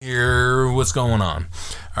what's going on.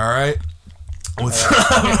 All right.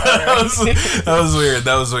 that was weird.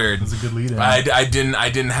 That was weird. That's a good lead-in. I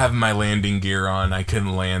didn't have my landing gear on. I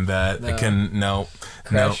couldn't land that. I couldn't. No.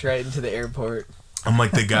 Crash right into the airport. I'm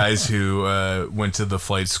like the guys who went to the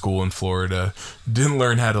flight school in Florida, didn't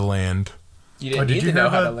learn how to land. You didn't need to know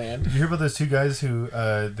how to land. Did you hear about those two guys who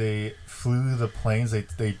they flew the planes?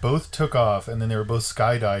 They both took off, and then they were both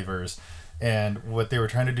skydivers. And what they were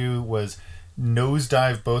trying to do was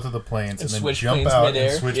nosedive both of the planes and then jump out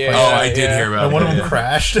and switch planes. Oh, I did hear about and one of them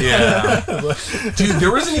crashed. Yeah. Dude,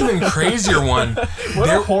 there was an even crazier one. What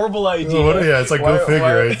a horrible idea. It's like, go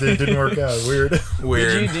figure. It didn't work out.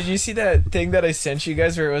 Weird. Did you see that thing that I sent you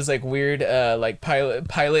guys where it was like weird like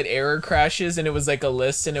pilot error crashes, and it was like a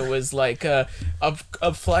list, and it was like a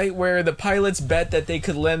flight where the pilots bet that they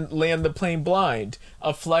could land the plane blind.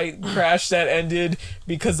 A flight crash that ended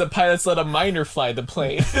because the pilots let a minor fly the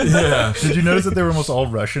plane. Yeah. Did you notice that they were almost all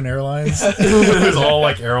Russian airlines? It was all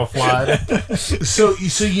like Aeroflot. So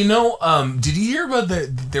did you hear about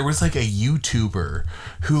there was like a YouTuber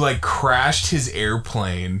who like crashed his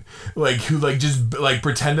airplane, like who like just like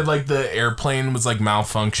pretended like the airplane was like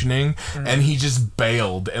malfunctioning, and he just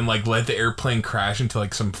bailed and like let the airplane crash into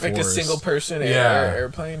like some forest. Like a single person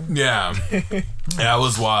airplane. Yeah. Yeah, it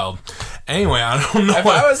was wild. Anyway, I don't know. If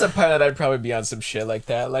I was a pilot, I'd probably be on some shit like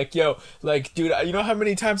that. Like, yo, like, dude, you know how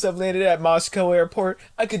many times I've landed at Moscow airport?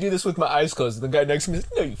 I could do this with my eyes closed. And the guy next to me is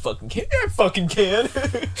like, no, you fucking can't. Yeah, I fucking can.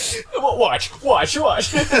 Watch.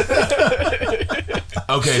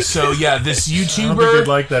 Okay, so yeah, this YouTuber. I don't think they'd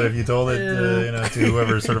like that if you told it to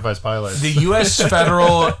whoever certifies pilots. The U.S.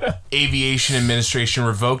 Federal Aviation Administration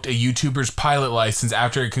revoked a YouTuber's pilot license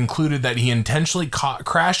after it concluded that he intentionally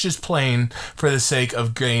crashed his plane for the sake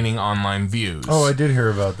of gaining online views. Oh, I did hear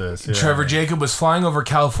about this. Yeah. Trevor Jacob was flying over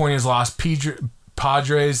California's Los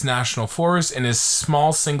Padres National Forest in his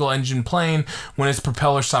small single-engine plane when its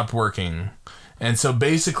propeller stopped working. And so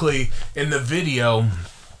basically, in the video,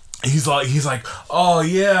 he's like, oh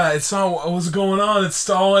yeah, it's not what's going on, it's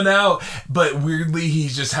stalling out. But weirdly,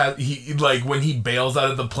 when he bails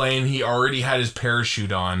out of the plane, he already had his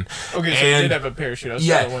parachute on. Okay, so he did have a parachute.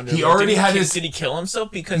 He already had his. Did he kill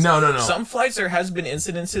himself? Because no. Some flights there has been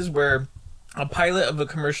incidences where a pilot of a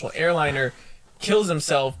commercial airliner kills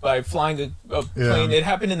himself by flying a plane. It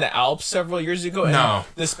happened in the Alps several years ago. And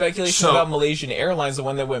the speculation about Malaysian Airlines, the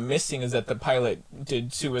one that went missing, is that the pilot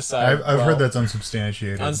did suicide. I've heard that's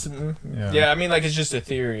unsubstantiated. Yeah, I mean, like, it's just a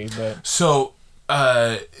theory, but so.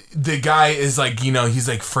 The guy is like, he's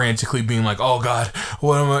like frantically being like, oh God,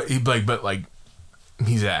 what am I? But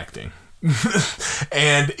he's acting.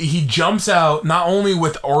 And he jumps out not only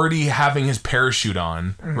with already having his parachute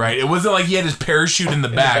on, right? It wasn't like he had his parachute in the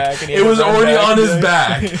back. It was already on his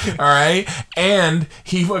back, all right? And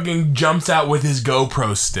he fucking jumps out with his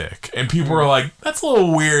GoPro stick. And people were like, that's a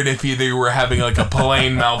little weird if either you were having like a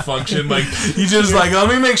plane malfunction. Like, he just like, let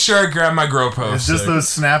me make sure I grab my GoPro It's stick. just those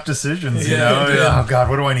snap decisions, you know? Oh God,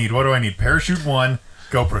 what do I need? Parachute 1.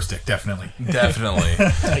 GoPro stick, definitely.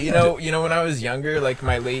 You know, when I was younger, like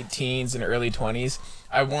my late teens and early 20s,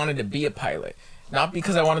 I wanted to be a pilot. Not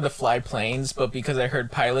because I wanted to fly planes, but because I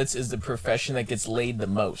heard pilots is the profession that gets laid the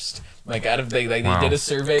most. Like, out of they did a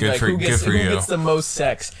survey, like who gets the most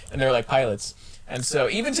sex, and they're like pilots. And so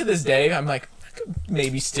even to this day, I'm like,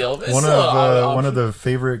 maybe still. One of the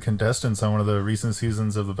favorite contestants on one of the recent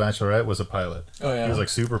seasons of The Bachelorette was a pilot. Oh yeah, he was like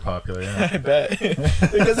super popular. Yeah. I bet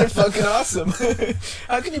because they're fucking awesome.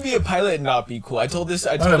 How can you be a pilot and not be cool? I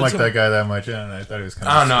didn't like that guy that much. Yeah, I thought he was kind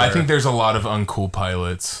of. I don't know. I think there's a lot of uncool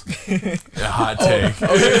pilots. A hot take.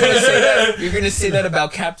 You're gonna say that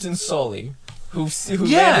about Captain Sully, who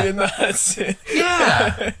landed in the Hudson.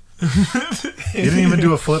 Yeah. He didn't even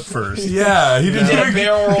do a flip first. Yeah, he didn't even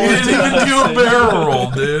do a barrel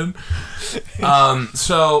roll, dude.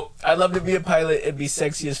 So I'd love to be a pilot. It'd be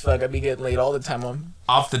sexy as fuck. I'd be getting laid all the time.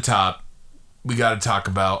 Off the top, we got to talk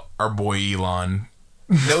about our boy Elon.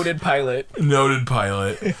 Noted pilot.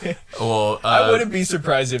 Well, I wouldn't be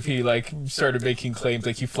surprised if he like started making claims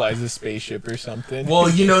like he flies a spaceship or something.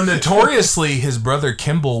 Well, notoriously, his brother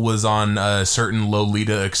Kimball was on a certain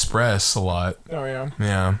Lolita Express a lot. Oh yeah.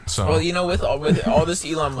 Yeah. So. Well, with all this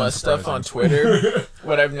Elon Musk stuff on Twitter,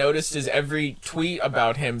 what I've noticed is every tweet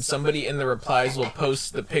about him, somebody in the replies will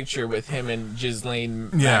post the picture with him and Ghislaine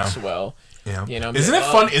Maxwell. Yeah. Isn't it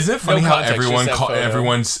fun? Isn't it funny how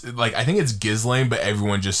everyone's like, I think it's Ghislaine, but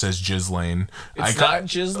everyone just says Ghislaine. It's not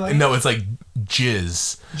Ghislaine? No, it's like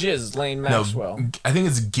Lane Maxwell. No, I think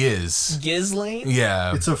it's Giz. Ghislaine?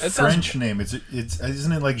 Yeah. It's a French name. It's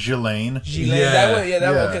isn't it like Ghislaine? Yeah.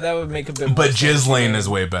 That would make a bit more But sense. Ghislaine is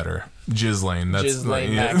way better. Ghislaine. That's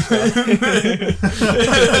Ghislaine yeah.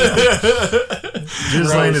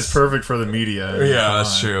 Ghislaine is perfect for the media. Yeah,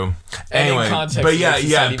 that's true. Anyway, context but makes it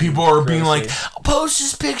yeah, sound people even are being like, grosser. post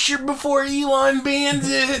this picture before Elon bans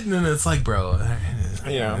it. And it's like, bro,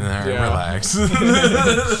 relax.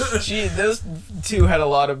 Those two had a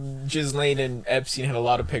lot of Ghislaine and Epstein had a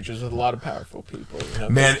lot of pictures with a lot of powerful people. You know?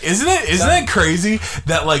 Man, isn't it crazy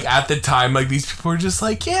that like at the time like these people are just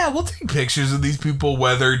like, yeah, we'll take pictures of these people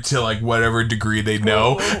whether to like whatever degree they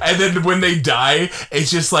know, and then when they die, it's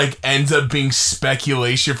just like ends up being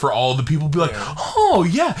speculation for all the people. Be like, oh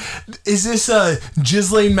yeah, is this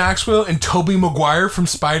Ghislaine Maxwell and Tobey Maguire from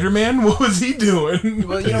Spider-Man? What was he doing?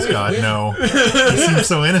 Well, Please God, no. He seems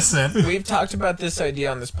so innocent. We've talked about this idea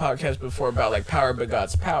on this podcast before about like power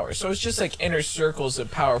begots power. So it's just like inner circles of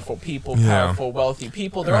powerful people, powerful, wealthy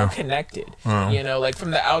people. They're all connected. You know, like from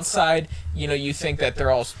the outside, you know, you think that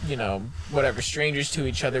they're all, you know, whatever, strangers to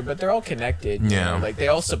each other, but they're all connected. You know? Like they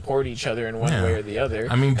all support each other in one way or the other.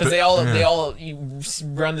 I mean, because they all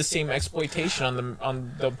run the same exploitation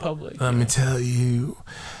on the public. Let me tell you.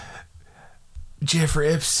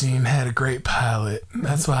 Jeffrey Epstein had a great pilot.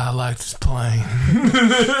 That's why I liked his plane.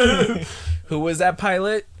 Who was that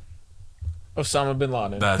pilot? Osama bin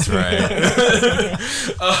Laden. That's right.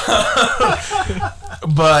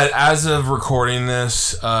 But as of recording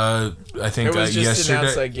this, I think it was just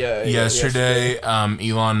announced, like, yesterday,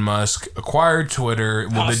 Elon Musk acquired Twitter.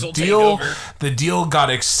 Well, Takeover. the deal got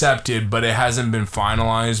accepted, but it hasn't been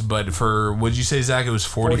finalized. But for, what'd you say, Zach? It was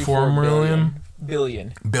 44 million?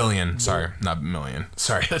 Billion. Sorry, not million.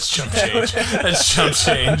 Sorry, that's chump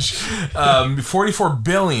change. 44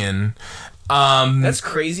 billion. That's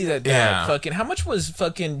crazy that fucking... How much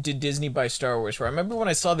did Disney buy Star Wars for? I remember when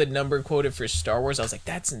I saw the number quoted for Star Wars, I was like,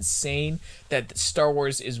 that's insane that Star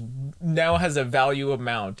Wars now has a value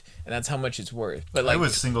amount, and that's how much it's worth. But like, it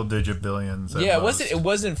was single-digit billions. Yeah, it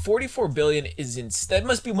wasn't 44 billion that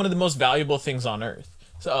must be one of the most valuable things on Earth.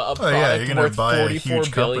 So a product you're gonna worth buy a 44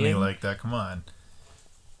 huge company billion? like that. Come on.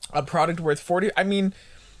 A product worth 40... I mean...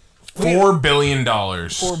 $4 billion.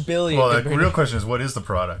 4 billion. Well, the real question is, what is the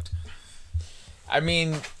product? I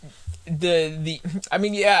mean,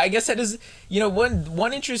 I guess that is, you know,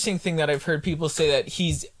 one interesting thing that I've heard people say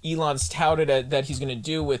that Elon's touted that he's going to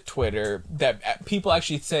do with Twitter that people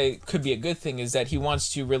actually say could be a good thing is that he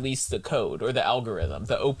wants to release the code or the algorithm,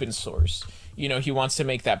 the open source. You know, he wants to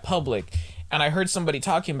make that public. And I heard somebody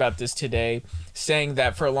talking about this today, saying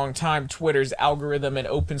that for a long time, Twitter's algorithm and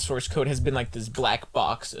open source code has been like this black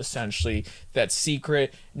box, essentially, that's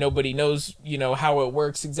secret. Nobody knows, you know, how it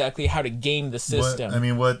works exactly, how to game the system.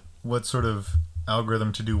 What sort of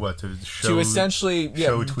algorithm to do what? To show, to essentially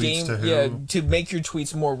show tweets to who? To make your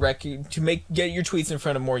tweets more get your tweets in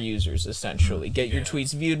front of more users, essentially. Get your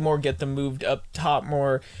tweets viewed more, get them moved up top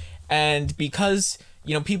more. And because...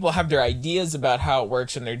 you know, people have their ideas about how it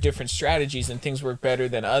works and their different strategies and things work better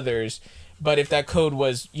than others. But if that code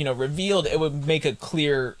was, you know, revealed, it would make a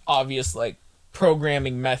clear, obvious, like,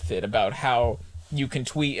 programming method about how you can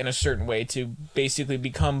tweet in a certain way to basically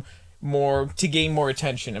become more, to gain more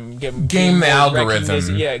attention and game the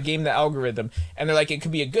algorithm. Yeah, game the algorithm. And they're like, it could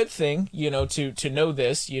be a good thing, you know, to know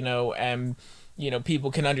this, you know, and... you know, people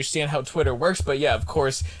can understand how Twitter works, but yeah, of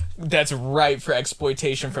course, that's ripe for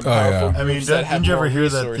exploitation from powerful groups. I mean, didn't you ever hear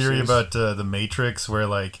that theory about the Matrix, where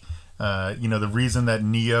like, you know, the reason that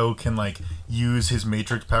Neo can like use his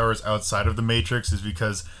Matrix powers outside of the Matrix is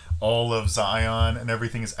because all of Zion and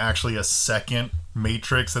everything is actually a second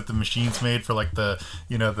Matrix that the machines made for like the,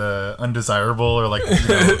 you know, the undesirable or like, you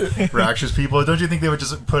know, fractious people. Don't you think they would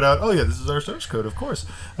just put out, oh yeah, this is our source code, of course,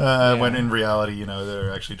 when in reality, you know,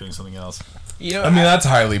 they're actually doing something else. You know, I mean, that's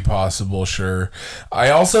highly possible, sure.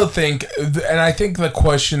 I also think, and I think the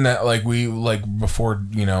question that, like, we, like, before,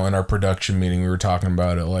 you know, in our production meeting, we were talking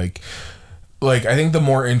about it, like, I think the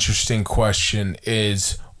more interesting question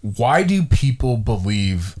is, why do people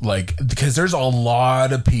believe, like, because there's a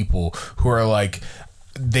lot of people who are, like,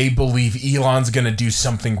 they believe Elon's gonna do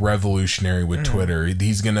something revolutionary with Twitter.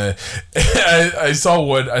 He's gonna. I saw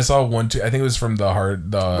one. I think it was from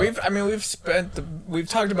We've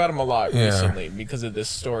talked about him a lot recently because of this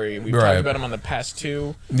story. We've talked about him on the past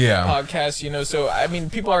two podcasts. You know, so I mean,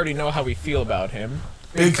 people already know how we feel about him.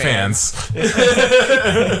 Big fans.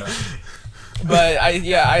 But I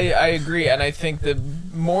agree, and I think the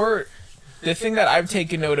thing that I've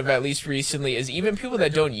taken note of, at least recently, is even people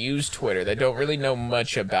that don't use Twitter, that don't really know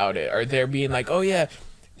much about it, are there being like, oh yeah,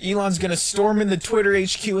 Elon's gonna storm in the Twitter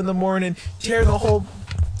HQ in the morning, tear the whole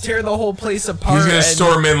place apart. He's gonna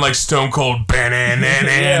storm in like Stone Cold, and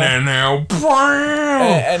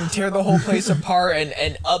tear the whole place apart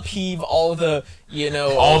and upheave all the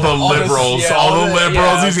all the liberals.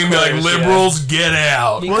 He's gonna be like, liberals, get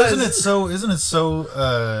out. Well, isn't it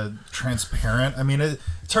so transparent? I mean,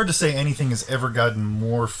 it's hard to say anything has ever gotten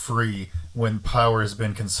more free when power has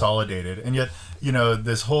been consolidated, and yet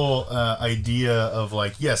this whole idea of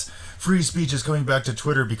like, yes, free speech is going back to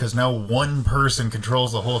Twitter because now one person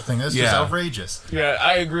controls the whole thing. That's just outrageous. Yeah,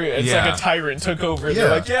 I agree. It's like a tyrant took over. They're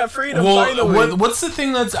like, yeah, freedom. Finally. What's the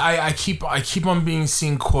thing that's I keep on being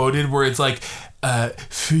seen quoted where it's like,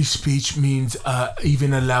 free speech means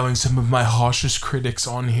even allowing some of my harshest critics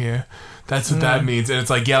on here. That's what that means, and it's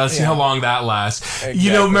like, let's see how long that lasts.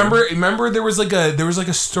 Exactly. Remember there was like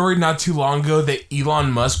a story not too long ago that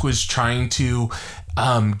Elon Musk was trying to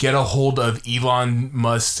get a hold of Elon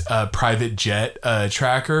Musk's private jet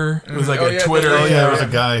tracker. It was like Twitter. There was a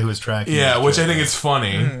guy who was tracking. Yeah, which I think is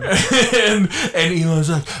funny. and Elon's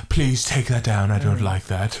like, please take that down. I don't like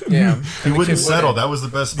that. Yeah, he wouldn't settle. That was the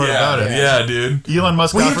best part about it. Yeah, dude. Elon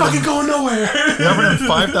Musk. We ain't fucking going nowhere. He offered him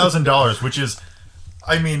 $5,000, which is.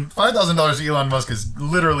 I mean, $5,000 to Elon Musk is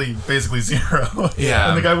literally basically zero. Yeah.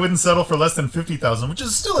 And the guy wouldn't settle for less than $50,000, which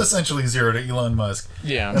is still essentially zero to Elon Musk.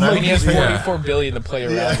 Yeah. And he has $44 billion to play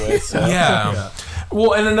around with. So. Yeah.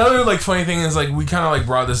 Well, and another like funny thing is like we kind of like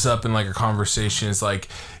brought this up in like a conversation. It's like,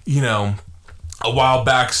 a while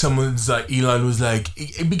back, someone's like, Elon was like,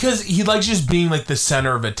 because he likes just being like the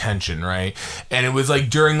center of attention, right? And it was like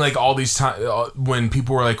during like all these times when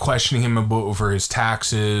people were like questioning him over his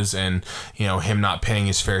taxes and him not paying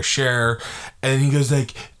his fair share, and he goes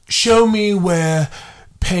like, show me where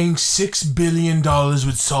paying $6 billion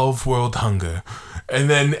would solve world hunger, and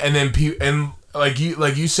then like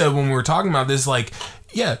you said when we were talking about this, like.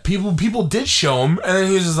 Yeah, people did show him, and then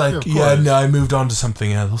he was just like, no, I moved on to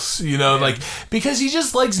something else. Like, because he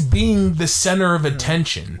just likes being the center of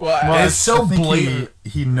attention. Well, it's so blatant.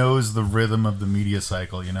 He knows the rhythm of the media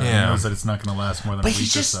cycle, He knows that it's not going to last more than a week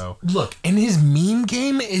or so. Look, and his meme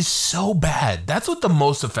game is so bad. That's what the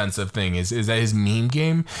most offensive thing is that his meme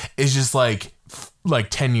game is just like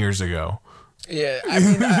 10 years ago. Yeah, I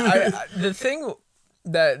mean, I the thing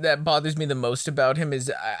that bothers me the most about him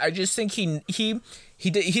is I just think he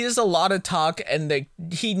does a lot of talk, and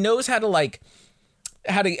he knows how to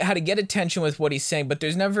get attention with what he's saying, but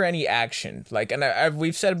there's never any action. Like, and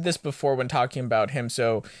we've said this before when talking about him,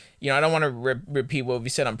 so I don't want to repeat what we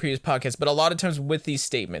said on previous podcasts, but a lot of times with these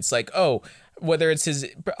statements, like, whether it's his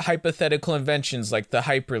hypothetical inventions like the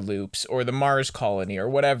Hyperloops or the Mars colony or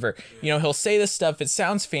whatever, he'll say this stuff. It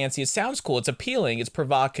sounds fancy, it sounds cool, it's appealing, it's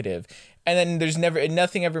provocative. And then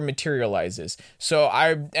nothing ever materializes.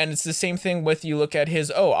 And it's the same thing with, you look at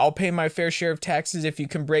his, I'll pay my fair share of taxes if you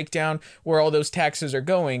can break down where all those taxes are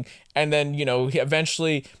going. And then,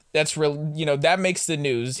 eventually that's real, that makes the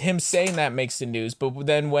news. Him saying that makes the news. But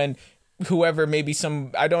then when whoever, maybe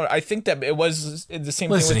I think that it was the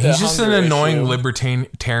same thing with the he's just an annoying issue.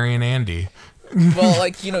 libertarian Andy. Well,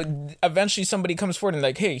 like, eventually somebody comes forward and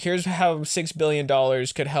like, hey, here's how $6 billion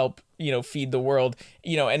could help, feed the world,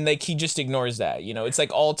 and like, he just ignores that, it's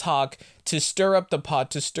like all talk to stir up the pot,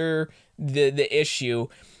 to stir the issue,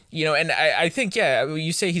 and I think,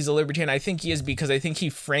 you say he's a libertarian. I think he is, because I think he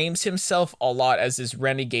frames himself a lot as this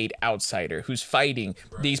renegade outsider who's fighting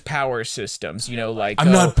these power systems, like,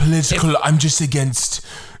 I'm not political. I'm just against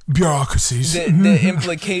bureaucracies. The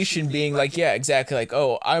implication being like, yeah, exactly, like,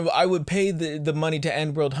 I would pay the money to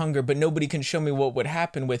end world hunger, but nobody can show me what would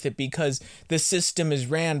happen with it because the system is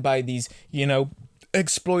ran by these,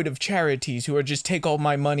 exploitive charities who are just take all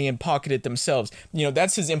my money and pocket it themselves.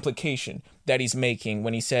 That's his implication that he's making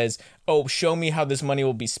when he says, show me how this money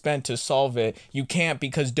will be spent to solve it. You can't,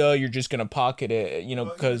 because you're just gonna pocket it,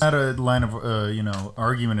 because that a line of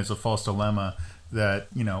argument is a false dilemma that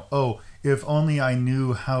if only I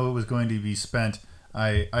knew how it was going to be spent,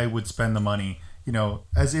 I would spend the money.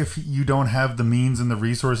 As if you don't have the means and the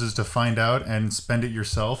resources to find out and spend it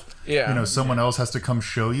yourself. Yeah. Someone else has to come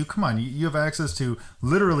show you. Come on, you have access to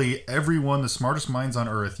literally everyone, the smartest minds on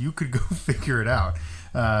earth. You could go figure it out.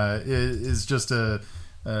 It is just a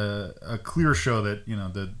clear show that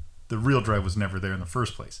the real drive was never there in the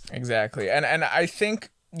first place. Exactly, and I think.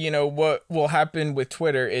 What will happen with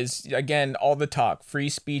Twitter is, again, all the talk, free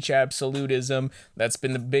speech absolutism. That's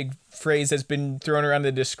been the big phrase that's been thrown around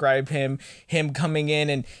to describe him coming in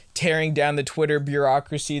and tearing down the Twitter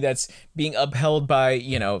bureaucracy that's being upheld by,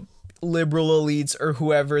 liberal elites or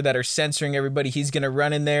whoever that are censoring everybody. He's going to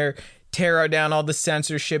run in there, tear down all the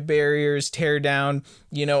censorship barriers, tear down,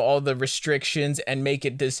 you know, all the restrictions, and make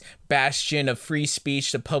it this bastion of free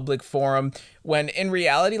speech, the public forum, when in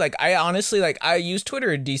reality, like, I honestly, like, I use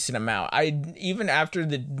Twitter a decent amount. Even after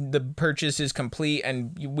the purchase is complete,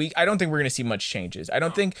 and I don't think we're going to see much changes. I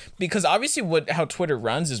don't think, because obviously how Twitter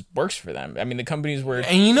runs works for them. I mean, the company's worth,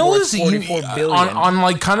 and you know what's $44 billion. On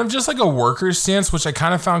like kind of just like a worker stance, which I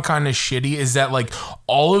kind of found kind of shitty, is that like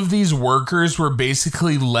all of these workers were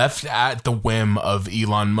basically left at the whim of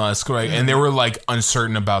Elon Musk, right? And they were like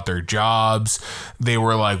uncertain about their jobs. They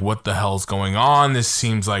were like, what the hell's going on? This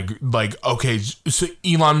seems like okay, so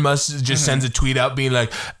Elon Musk just sends a tweet out being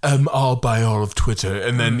like, I'll buy all of Twitter,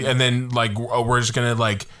 and then like we're just gonna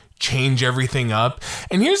like change everything up.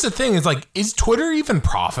 And here's the thing, is like, is Twitter even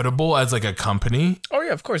profitable as like a company? Oh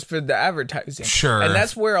yeah, of course, for the advertising. Sure. And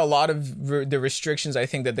that's where a lot of the restrictions I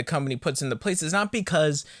think that the company puts into place is not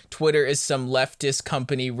because Twitter is some leftist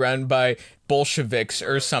company run by Bolsheviks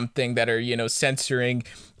or something that are, you know, censoring,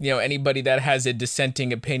 you know, anybody that has a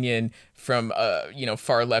dissenting opinion from you know,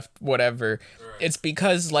 far left whatever. Right. It's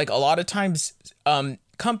because like a lot of times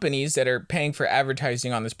companies that are paying for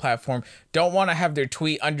advertising on this platform don't want to have their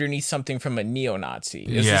tweet underneath something from a neo-Nazi.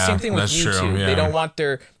 It's the same thing with YouTube. True, yeah. They don't want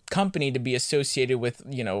their company to be associated with,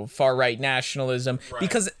 you know, far-right nationalism,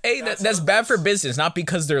 because that's bad for business, not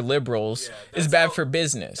because they're liberals. It's bad for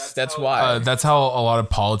business. That's why. That's how a lot of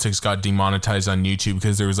politics got demonetized on YouTube,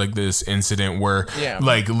 because there was like this incident where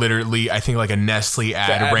like literally I think like a Nestle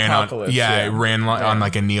ad ran on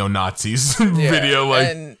like a neo-Nazis video, like.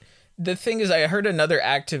 And the thing is, I heard another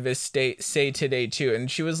activist say today too, and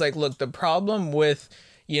she was like, look, the problem with,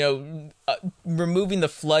 you know, removing the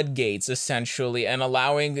floodgates essentially and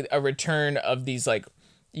allowing a return of these, like,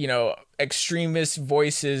 you know, extremist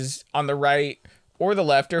voices on the right or the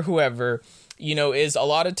left or whoever, you know, is a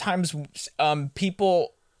lot of times people's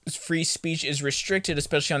free speech is restricted,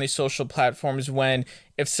 especially on these social platforms, when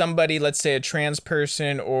if somebody, let's say a trans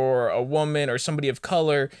person or a woman or somebody of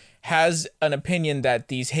color, has an opinion that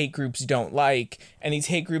these hate groups don't like, and these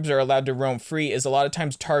hate groups are allowed to roam free, is a lot of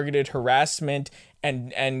times targeted harassment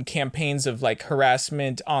and campaigns of like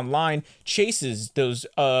harassment online chases those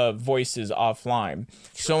voices offline.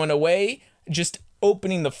 So in a way, just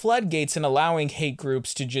opening the floodgates and allowing hate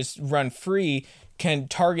groups to just run free can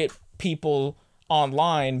target people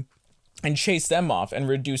online and chase them off and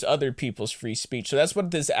reduce other people's free speech. So that's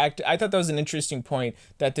what I thought that was an interesting point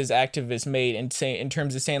that this activist made, and in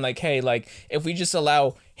terms of saying like, hey, like if we just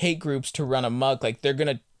allow hate groups to run amok, like they're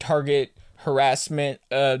gonna target harassment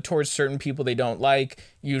towards certain people they don't like,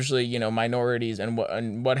 usually, you know, minorities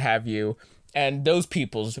and what have you, and those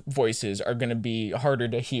people's voices are gonna be harder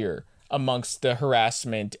to hear amongst the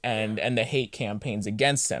harassment and the hate campaigns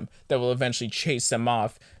against them that will eventually chase them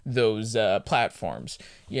off those platforms,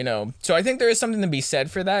 you know. So I think there is something to be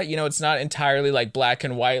said for that. You know, it's not entirely like black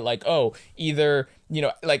and white, like, oh, either, you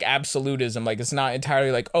know, like absolutism, like it's not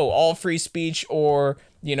entirely like, oh, all free speech or,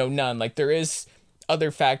 you know, none. Like there is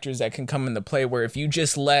other factors that can come into play where if you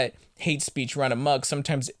just let hate speech run amok,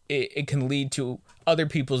 sometimes it can lead to other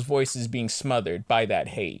people's voices being smothered by that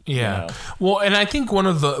hate. Yeah. You know? Well, and I think one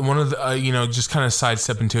of the you know, just kind of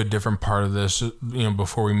sidestep into a different part of this, you know,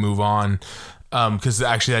 before we move on, because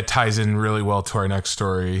actually that ties in really well to our next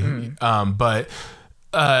story. But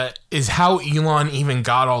is how Elon even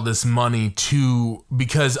got all this money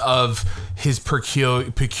because of his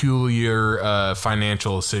peculiar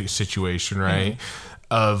financial situation, right?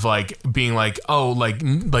 Of like being like, oh, like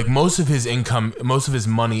most of his income, most of his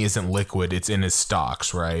money isn't liquid, it's in his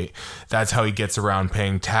stocks, right? That's how he gets around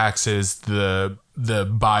paying taxes. The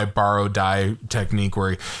buy, borrow, die technique,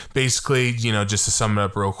 where basically, you know, just to sum it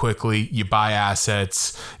up real quickly, you buy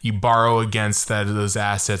assets, you borrow against those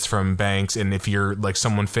assets from banks, and if you're like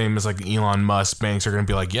someone famous like Elon Musk, banks are gonna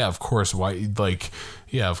be like, yeah, of course, why, like,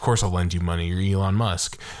 yeah, of course I'll lend you money, you're Elon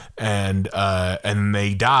Musk. And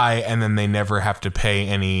they die, and then they never have to pay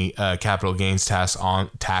any capital gains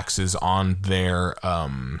taxes on their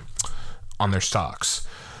stocks.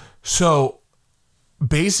 So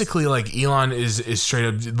basically, like, Elon is straight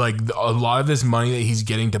up, like, a lot of this money that he's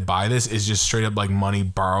getting to buy this is just straight up like money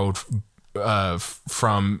borrowed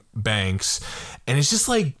from banks. And it's just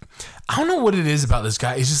like, I don't know what it is about this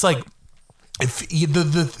guy. It's just like,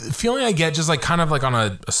 the feeling I get, just like kind of like on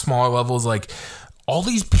a smaller level, is like all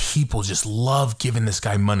these people just love giving this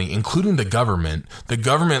guy money, including the government. The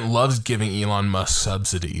government loves giving Elon Musk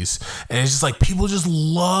subsidies, and it's just like people just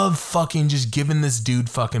love fucking just giving this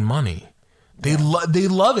dude fucking money. They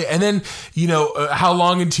love it. And then, how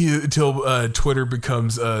long until Twitter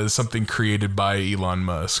becomes something created by Elon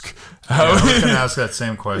Musk? I was going to ask that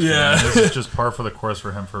same question. Yeah. This is just par for the course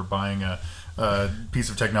for him for buying a piece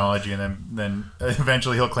of technology, and then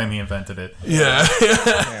eventually he'll claim he invented it. Yeah.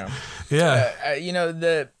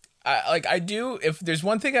 I do, if there's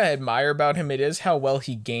one thing I admire about him, it is how well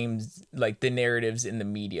he games like the narratives in the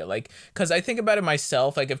media. Like, because I think about it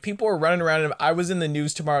myself, like if people were running around and I was in the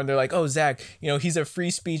news tomorrow and they're like, oh, Zach, he's a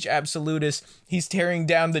free speech absolutist, he's tearing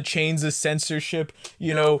down the chains of censorship,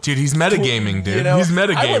 dude, he's metagaming, dude. He's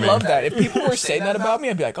metagaming. I would love that. If people were saying that about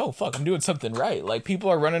me, I'd be like, oh fuck, I'm doing something right. Like,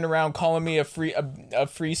 people are running around calling me a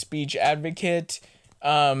free speech advocate,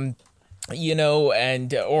 or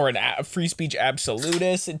a free speech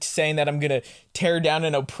absolutist, and saying that I'm gonna tear down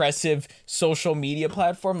an oppressive social media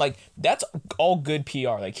platform. Like, that's all good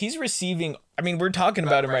PR. Like, he's receiving. I mean, we're talking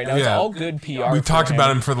about him right now. It's all good PR. We've talked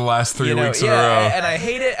about him for the last 3 weeks in a row, and I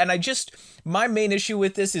hate it. And my main issue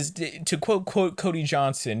with this is to quote Cody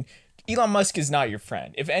Johnson. Elon Musk is not your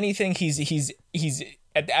friend. If anything, he's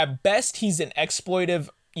at best he's an exploitive,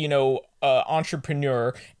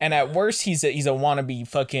 entrepreneur, and at worst he's a wannabe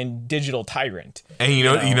fucking digital tyrant. And you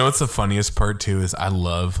know what's the funniest part too is I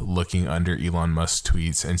love looking under Elon Musk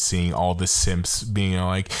tweets and seeing all the simps being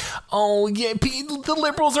like, oh yeah, the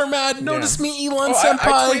liberals are mad. Notice me, Elon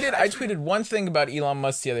senpai. I tweeted one thing about Elon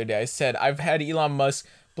Musk the other day. I said I've had Elon Musk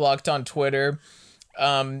blocked on Twitter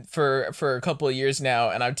for a couple of years now,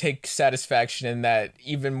 and I take satisfaction in that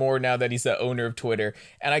even more now that he's the owner of Twitter.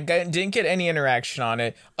 And I didn't get any interaction on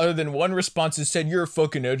it other than one response that said, "You're a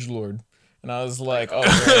fucking edgelord," and I was like, "Oh,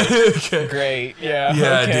 great, okay. Great,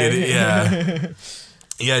 yeah, okay. Dude, yeah."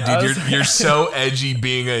 Yeah, dude, you're so edgy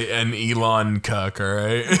being an Elon cuck, all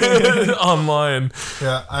right? Online.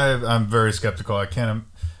 Yeah, I'm very skeptical. I can't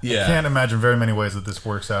imagine very many ways that this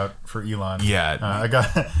works out for Elon. Yeah. I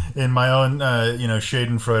got, in my own,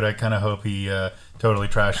 schadenfreude, I kind of hope he totally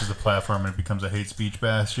trashes the platform and it becomes a hate speech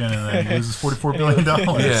bastion, and then he loses $44 billion.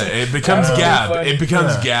 Yeah, it becomes Gab. It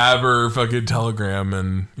becomes Gab or fucking Telegram,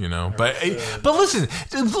 and But listen,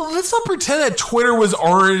 let's not pretend that Twitter was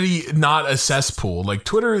already not a cesspool. Like,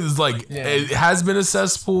 Twitter is it has been a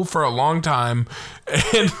cesspool for a long time,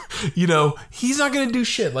 and he's not gonna do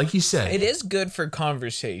shit like you said. It is good for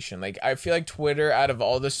conversation. Like, I feel like Twitter, out of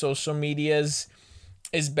all the social medias,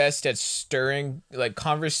 is best at stirring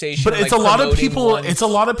conversation. But it's a lot of people. It's a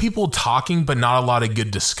lot of people talking, but not a lot of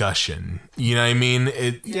good discussion. You know what I mean?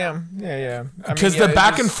 Yeah. Because the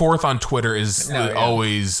back and forth on Twitter is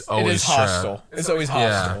always it is hostile. It's always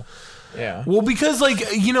hostile. Yeah. Well, because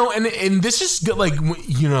and this is good.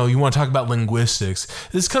 You want to talk about linguistics.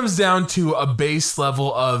 This comes down to a base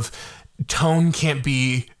level of tone can't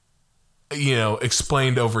be,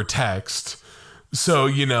 explained over text. So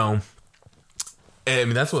I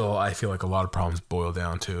mean, that's what I feel like a lot of problems boil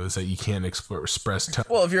down to, is that you can't express tone.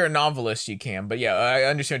 Well, if you're a novelist, you can. But yeah, I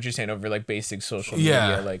understand what you're saying over basic social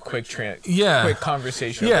media, quick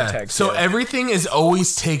conversation over text. So everything is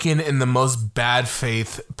always taken in the most bad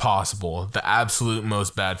faith possible, the absolute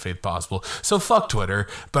most bad faith possible. So fuck Twitter,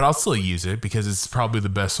 but I'll still use it because it's probably the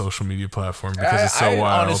best social media platform because it's so wild.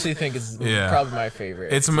 I honestly think it's probably my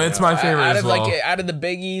favorite. It's my favorite as well. Out of the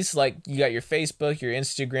biggies, you got your Facebook, your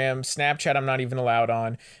Instagram, Snapchat. I'm not even allowed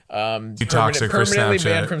on. Too toxic for permanently Snapchat.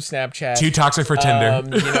 banned from Snapchat. Too toxic for Tinder.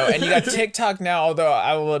 And you got TikTok now, although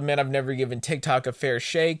I will admit I've never given TikTok a fair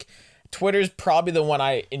shake. Twitter's probably the one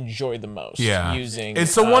I enjoy the most using.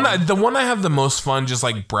 It's the one I have the most fun just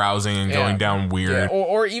browsing and going down weird. Yeah.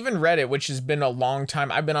 Or even Reddit, which has been a long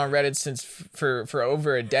time. I've been on Reddit since for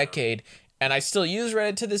over a decade. And I still use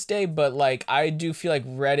Reddit to this day, but I do feel like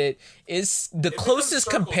Reddit is the closest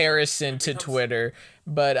comparison to Twitter.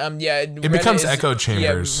 But it becomes echo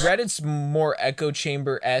chambers. Yeah, Reddit's more echo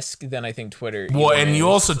chamber-esque than I think Twitter. Well, and you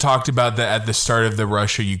also talked about that at the start of the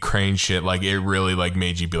Russia-Ukraine shit. It really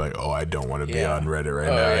made you be like, oh, I don't want to be on Reddit right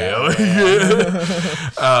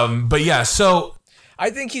now. But yeah, so I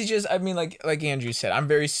think he's just, like Andrew said,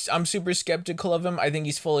 I'm super skeptical of him. I think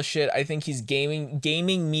he's full of shit. I think he's gaming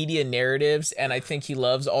media narratives, and I think he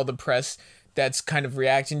loves all the press that's kind of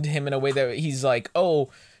reacting to him in a way that he's like, oh,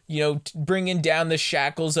 bringing down the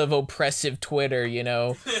shackles of oppressive Twitter,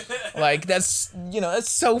 that's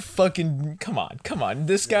so fucking, come on.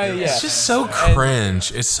 This guy, It's just so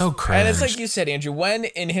cringe. It's so cringe. And it's like you said, Andrew, when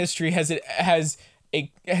in history has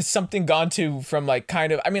has something gone to from like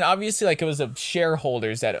kind of, I mean, obviously like it was the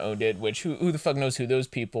shareholders that owned it, which who the fuck knows who those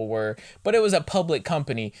people were, but it was a public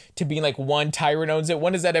company, to being like one tyrant owns it.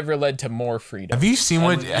 When has that ever led to more freedom? Have you seen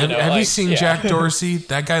have you seen Jack Dorsey?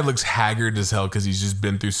 That guy looks haggard as hell because he's just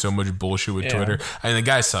been through so much bullshit with Twitter. I mean, the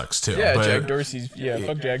guy sucks too. Yeah, but, Jack Dorsey's,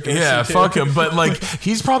 fuck Jack Dorsey. Yeah, too. fuck him. But like,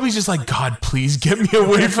 he's probably just like, God, please get me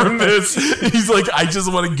away from this. He's like, I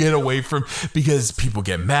just want to get away from, because people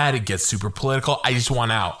get mad, it gets super political. I just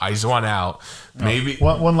want out. Maybe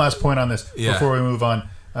one last point on this before we move on.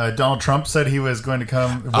 Donald Trump said he was going to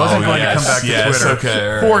come to come back to Twitter.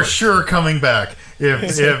 Okay, for sure coming back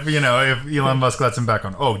if Elon Musk lets him back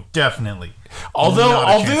on. Oh, definitely.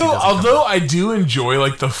 Although I do enjoy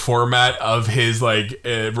like the format of his like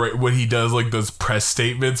when he does like those press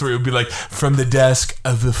statements where it would be like, from the desk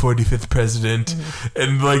of the 45th president,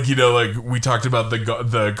 and like, you know, like we talked about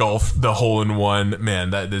the golf, the hole-in-one, man,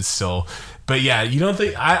 that is still. But yeah, you don't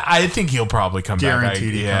think? I think he'll probably come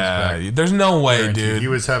Guaranteed he comes back. There's no way, Guaranteed. dude. He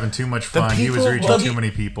was having too much fun. He was reaching too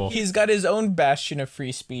many people. He's got his own bastion of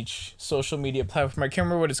free speech social media platform. I can't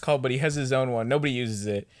remember what it's called, but he has his own one. Nobody uses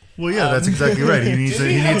it. Well, yeah, that's exactly right. He needs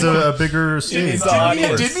a bigger stage.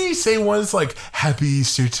 Didn't he say once like, "Happy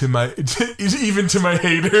Easter to my even to my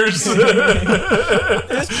haters"?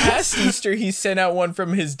 This past Easter, he sent out one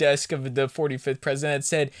from his desk of the 45th president that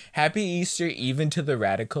said, "Happy Easter even to the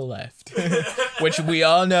radical left," which we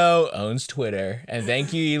all know owns Twitter. And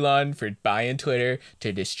thank you, Elon, for buying Twitter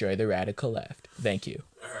to destroy the radical left. Thank you.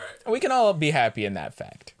 All right. We can all be happy in that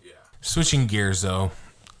fact. Yeah. Switching gears, though.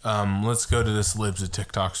 Let's go to this Libs of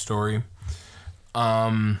TikTok story. You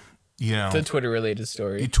know, the Twitter-related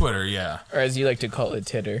story. Twitter, yeah. Or as you like to call it,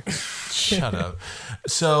 Titter. Shut up.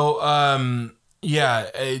 So, yeah,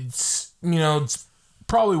 it's, you know, it's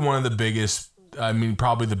probably one of the biggest,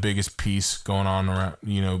 probably the biggest piece going on around,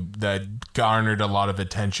 you know, that garnered a lot of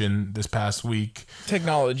attention this past week.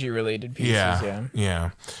 Technology-related pieces, yeah.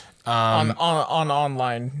 On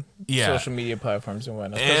online social media platforms and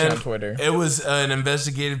whatnot, especially on Twitter. It was an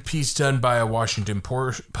investigative piece done by a Washington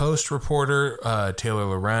Post reporter, Taylor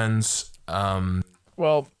Lorenz.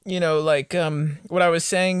 Well, you know, like what I was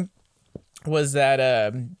saying was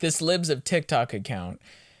that this Libs of TikTok account,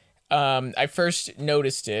 I first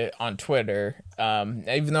noticed it on Twitter,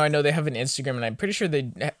 even though I know they have an Instagram, and I'm pretty sure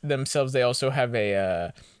they also have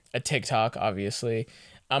a TikTok, obviously.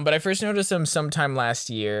 But I first noticed them sometime last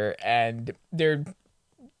year, and their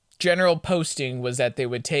general posting was that they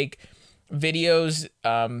would take videos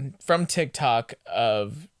from TikTok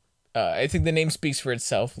of, I think the name speaks for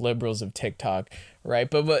itself, liberals of TikTok, right?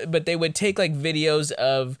 But they would take like videos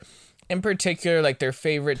of, in particular, like their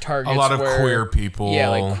favorite targets. A lot of queer people. Yeah,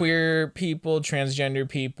 like queer people, transgender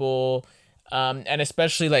people, and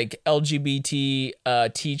especially like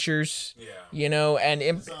LGBT teachers. Yeah. You know, and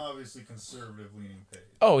it's obviously conservative leaning page.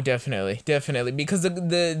 Oh, definitely, because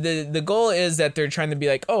the goal is that they're trying to be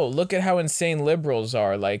like, oh, look at how insane liberals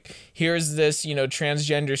are. Like, here's this, you know,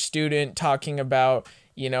 transgender student talking about,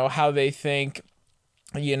 you know, how they think,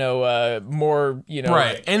 you know, more, you know,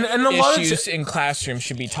 right, and a lot of issues in classrooms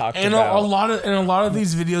should be talked and about. A lot of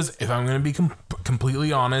these videos, if I'm going to be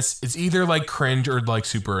completely honest, it's either like cringe or like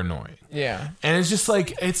super annoying. Yeah, and it's just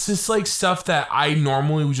like stuff that I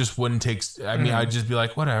normally just wouldn't take. I mean, I'd just be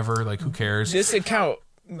like, whatever, like who cares? This account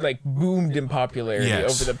like boomed in popularity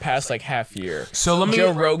over the past like half year. So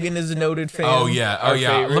Joe Rogan is a noted fan. Oh yeah.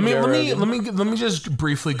 Let me just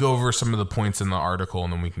briefly go over some of the points in the article,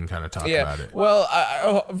 and then we can kind of talk about it. Well,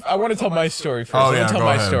 I want to tell my story first. Oh yeah, tell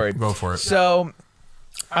my story. Go for it. So,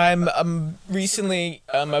 I'm recently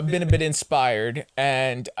I've been a bit inspired,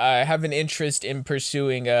 and I have an interest in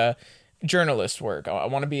pursuing journalist work. I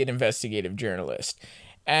want to be an investigative journalist,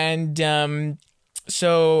 and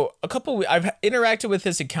so I've interacted with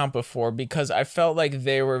this account before because I felt like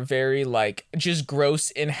they were very like just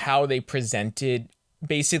gross in how they presented.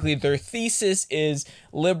 Basically, their thesis is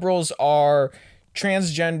liberals are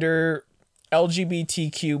transgender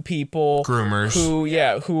LGBTQ people, groomers,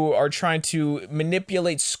 who are trying to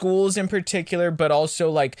manipulate schools in particular, but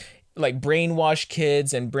also like brainwash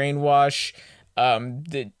kids and brainwash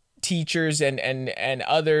the teachers and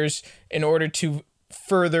others in order to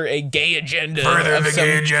further a gay agenda.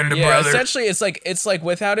 Gay agenda, brother. Essentially, it's like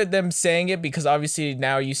without them saying it, because obviously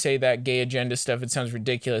now you say that gay agenda stuff, it sounds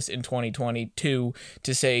ridiculous in 2022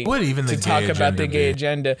 to say talk about the gay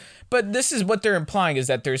agenda. But this is what they're implying, is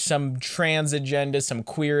that there's some trans agenda, some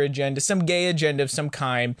queer agenda, some gay agenda of some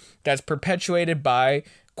kind that's perpetuated by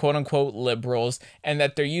quote unquote liberals, and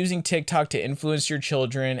that they're using TikTok to influence your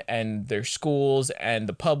children and their schools and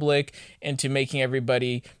the public into making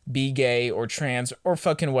everybody be gay or trans or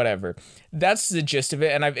fucking whatever. That's the gist of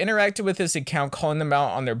it. And I've interacted with this account, calling them out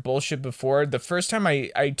on their bullshit before. The first time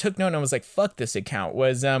I took note and I was like, fuck this account,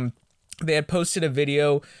 was they had posted a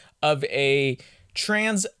video of a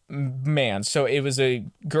trans man. So it was a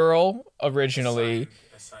girl originally.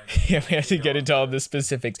 Yeah, we have to get into all the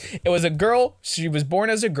specifics. It was a girl. She was born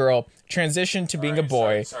as a girl, transitioned to being a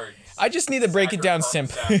boy. Sorry. I just need to break it down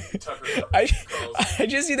simply. I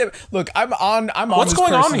just need to look. I'm on What's this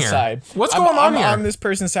going on person's here? side. What's going on here? I'm on this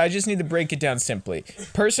person's side. I just need to break it down simply.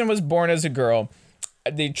 Person was born as a girl.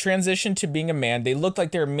 They transitioned to being a man. They looked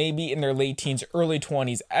like they were maybe in their late teens, early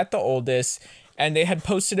 20s at the oldest. And they had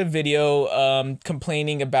posted a video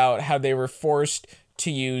complaining about how they were forced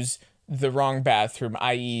to use the wrong bathroom,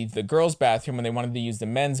 i.e. the girls' bathroom, when they wanted to use the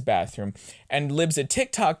men's bathroom. And Libs at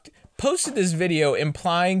TikTok posted this video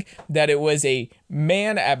implying that it was a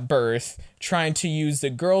man at birth trying to use the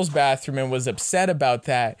girls' bathroom and was upset about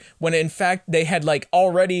that, when in fact they had like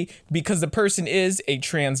already, because the person is a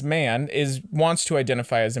trans man, wants to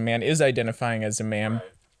identify as a man, is identifying as a man. Right.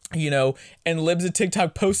 You know, and Libs at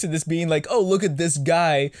TikTok posted this being like, oh, look at this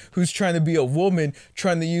guy who's trying to be a woman,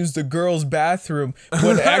 trying to use the girls' bathroom,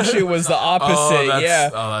 when actually it was the opposite.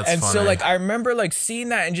 That's and funny. So like I remember like seeing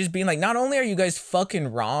that and just being like, not only are you guys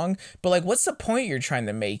fucking wrong, but like what's the point you're trying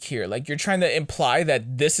to make here? Like you're trying to imply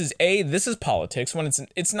that this is politics, when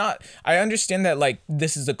it's not. I understand that like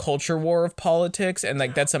this is a culture war of politics, and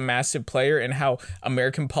like that's a massive player in how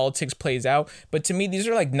American politics plays out, but to me these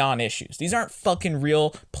are like non-issues. These aren't fucking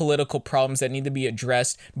real political problems that need to be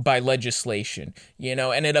addressed by legislation, you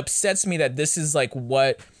know. And it upsets me that this is like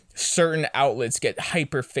what certain outlets get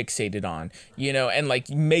hyper fixated on, you know, and like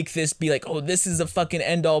make this be like, oh, this is a fucking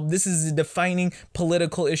end all, this is a defining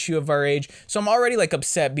political issue of our age. So I'm already like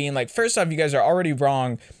upset, being like, first off, you guys are already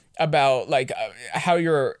wrong about like how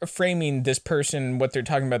you're framing this person, what they're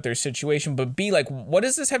talking about, their situation, but B, like, what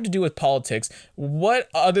does this have to do with politics? What,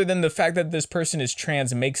 other than the fact that this person is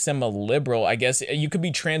trans, makes them a liberal? I guess you could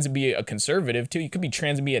be trans and be a conservative too. You could be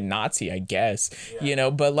trans and be a Nazi, I guess, you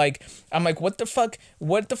know. But like, I'm like, what the fuck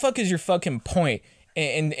is your fucking point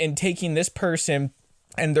in taking this person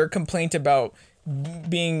and their complaint about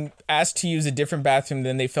being asked to use a different bathroom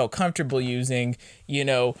than they felt comfortable using, you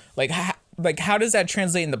know, like how does that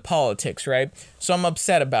translate into politics, right? So I'm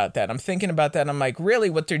upset about that. I'm thinking about that. And I'm like, really,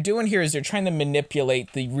 what they're doing here is they're trying to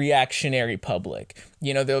manipulate the reactionary public.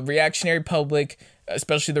 You know, the reactionary public,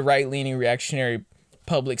 especially the right-leaning reactionary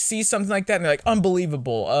public, see something like that and they're like,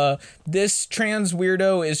 unbelievable. This trans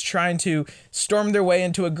weirdo is trying to storm their way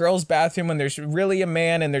into a girl's bathroom when there's really a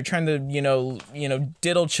man, and they're trying to, you know,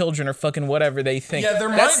 diddle children or fucking whatever they think. Yeah, their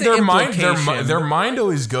mind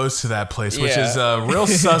always goes to that place, which is real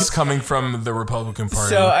sus coming from the Republican Party.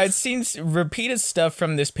 So I'd seen repeated stuff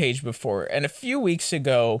from this page before, and a few weeks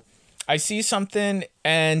ago, I see something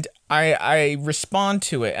and I respond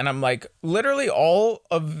to it, and I'm like, literally all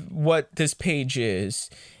of what this page is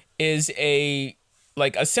a,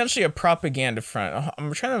 like, essentially a propaganda front.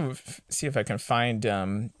 I'm trying to see if I can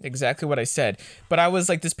find exactly what I said, but I was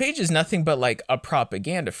like, this page is nothing but like a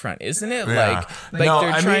propaganda front, isn't it? Yeah. Like no,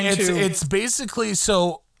 they're trying it's basically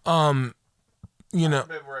so you know.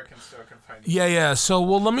 Yeah. So,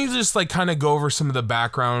 well, let me just like kind of go over some of the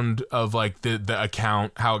background of like the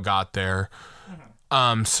account, how it got there.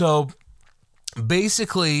 So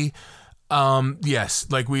basically, yes,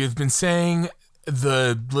 like we have been saying,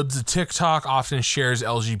 the Libs of TikTok often shares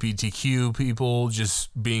LGBTQ people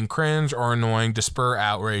just being cringe or annoying to spur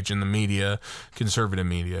outrage in the media, conservative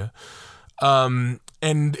media. And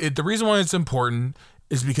the reason why it's important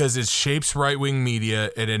is because it shapes right-wing media,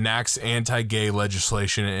 it enacts anti-gay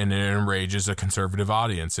legislation, and it enrages a conservative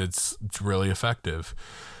audience. It's really effective.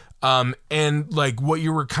 And like what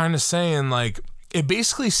you were kind of saying, like, it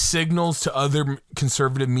basically signals to other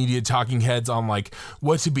conservative media talking heads on like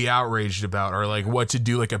what to be outraged about, or like what to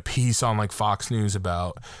do like a piece on like Fox News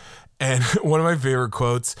about. And one of my favorite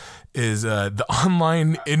quotes is the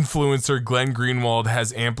online influencer Glenn Greenwald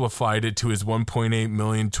has amplified it to his 1.8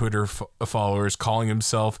 million Twitter followers, calling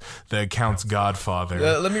himself the account's godfather.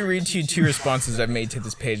 Let me read to you two responses I've made to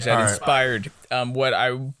this page that inspired what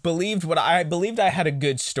I believed I had a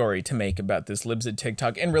good story to make about this Libs at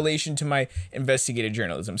TikTok in relation to my investigative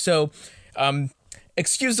journalism. So,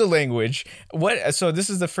 excuse the language. So this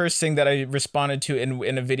is the first thing that I responded to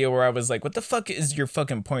in a video where I was like, what the fuck is your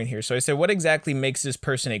fucking point here? So I said, what exactly makes this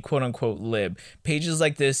person a quote unquote lib? Pages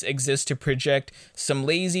like this exist to project some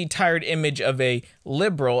lazy, tired image of a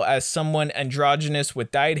liberal as someone androgynous with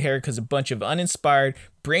dyed hair because a bunch of uninspired,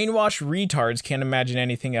 brainwash retards can't imagine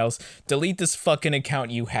anything else. Delete this fucking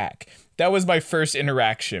account, you hack. That was my first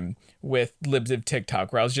interaction with libs of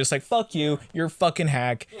TikTok, where I was just like, fuck you, you're a fucking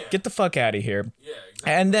hack. Get the fuck out of here. Yeah,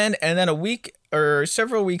 exactly. And then a week or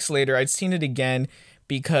several weeks later, I'd seen it again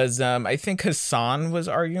because I think Hassan was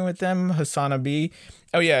arguing with them, Hassan Abi.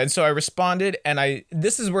 Oh yeah, and so I responded, and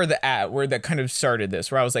this is where that kind of started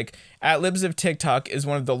this, where I was like, @libs of TikTok is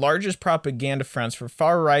one of the largest propaganda fronts for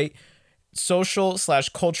far-right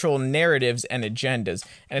social/cultural narratives and agendas.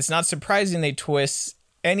 And it's not surprising they twist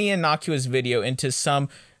any innocuous video into some,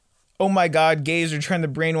 oh my god, gays are trying to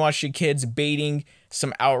brainwash your kids, baiting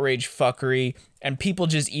some outrage fuckery, and people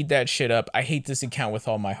just eat that shit up. I hate this account with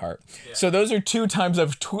all my heart. Yeah. So those are 2 times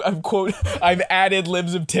I've added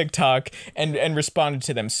libs of TikTok and responded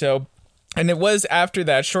to them. So, and it was after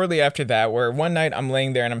that, shortly after that, where one night I'm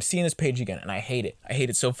laying there and I'm seeing this page again, and I hate it. I hate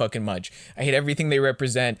it so fucking much. I hate everything they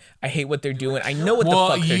represent. I hate what they're doing. I know what the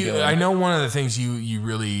fuck they're doing. I know one of the things you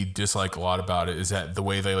really dislike a lot about it is that the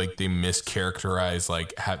way they mischaracterize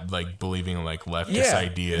believing in leftist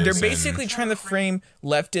ideas. They're basically trying to frame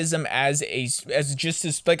leftism as just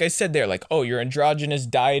as, like I said there, like, oh, you're androgynous,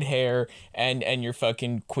 dyed hair, and you're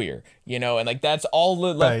fucking queer, and like that's all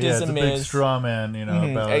the leftism it's a big is. Straw man,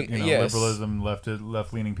 about liberalism,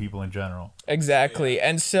 left-leaning people in general. Exactly. Yeah.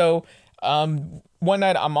 And so one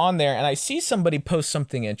night I'm on there and I see somebody post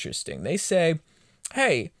something interesting. They say,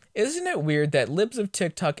 hey, isn't it weird that Libs of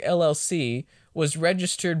TikTok LLC was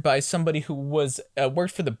registered by somebody who was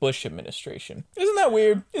worked for the Bush administration? Isn't that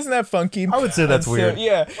weird? Isn't that funky? I would say that's weird.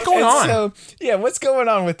 Yeah. What's going on? So, yeah, what's going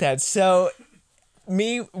on with that? So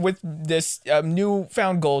me with this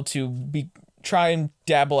newfound goal to try and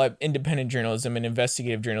dabble at independent journalism and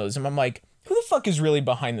investigative journalism, I'm like, who the fuck is really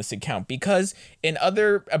behind this account? Because in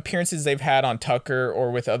other appearances they've had on Tucker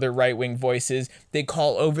or with other right-wing voices, they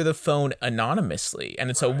call over the phone anonymously. And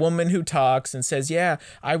it's a woman who talks and says, yeah,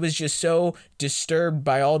 I was just so disturbed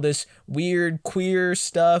by all this weird queer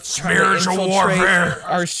stuff. Spiritual warfare.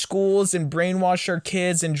 Our schools and brainwash our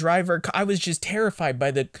kids and drive I was just terrified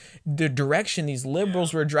by the direction these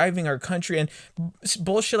liberals were driving our country and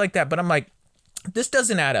bullshit like that. But I'm like, this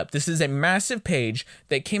doesn't add up. This is a massive page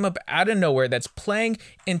that came up out of nowhere that's playing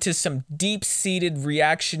into some deep-seated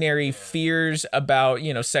reactionary fears about,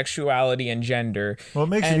 sexuality and gender. Well, it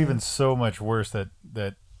makes it even so much worse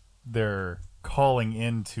that they're calling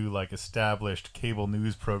into established cable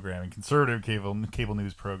news programming, conservative cable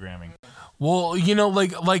news programming. Well,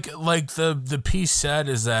 the piece said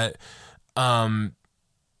is that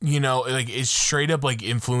it's straight up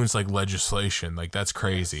influence legislation. That's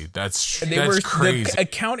crazy. That's crazy. The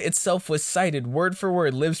account itself was cited word for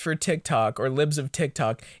word, Libs for TikTok or Libs of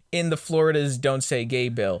TikTok in the Florida's Don't Say Gay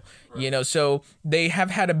bill. Right. So they have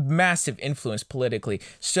had a massive influence politically.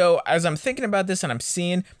 So as I'm thinking about this and I'm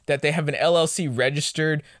seeing that they have an LLC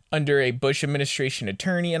registered under a Bush administration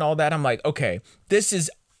attorney and all that, I'm like, okay, this is,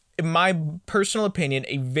 in my personal opinion,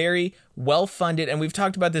 a very well-funded, and we've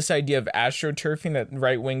talked about this idea of astroturfing that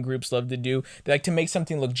right-wing groups love to do. They like to make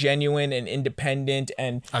something look genuine and independent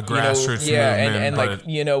and a grassroots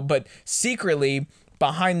movement, but secretly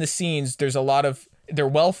behind the scenes, there's a lot of, they're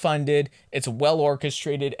well-funded, it's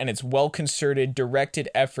well-orchestrated, and it's well-concerted, directed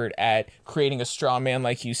effort at creating a straw man,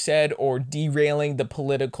 like you said, or derailing the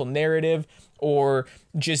political narrative, or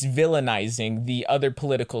just villainizing the other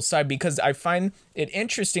political side. Because I find it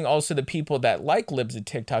interesting also the people that like Libs of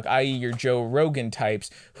TikTok, i.e. your Joe Rogan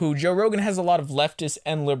types, who Joe Rogan has a lot of leftist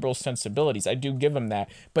and liberal sensibilities. I do give him that.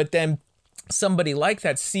 But then somebody like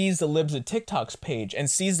that sees the Libs of TikTok's page and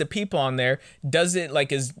sees the people on there, does it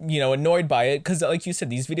is, annoyed by it. Because like you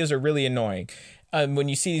said, these videos are really annoying. When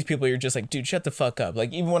you see these people, you're just like, dude, shut the fuck up.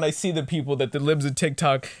 Even when I see the people that the Libs of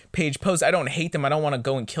TikTok page post, I don't hate them. I don't want to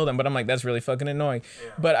go and kill them, but I'm like, that's really fucking annoying.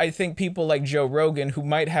 Yeah. But I think people like Joe Rogan, who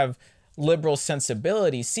might have liberal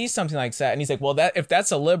sensibilities, see something like that, and he's like, well, if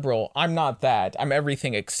that's a liberal, I'm not that. I'm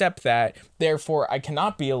everything except that. Therefore, I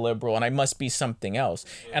cannot be a liberal, and I must be something else.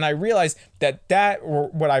 Yeah. And I realized that or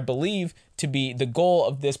what I believe to be the goal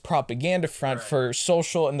of this propaganda front for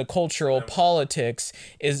social and the cultural politics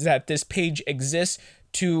is that this page exists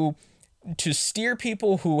to steer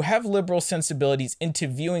people who have liberal sensibilities into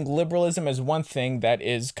viewing liberalism as one thing that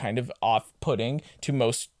is kind of off-putting to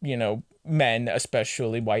most, men,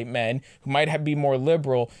 especially white men, who might be more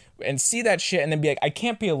liberal, and see that shit and then be like, I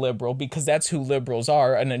can't be a liberal because that's who liberals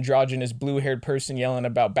are, an androgynous blue-haired person yelling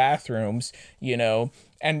about bathrooms,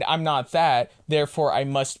 and I'm not that, therefore I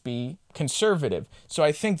must be conservative. So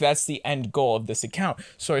I think that's the end goal of this account.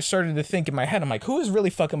 So I started to think in my head, I'm like, who is really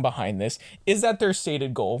fucking behind this? Is that their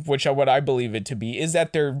stated goal, which what I believe it to be? Is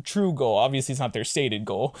that their true goal? Obviously it's not their stated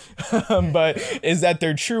goal, but is that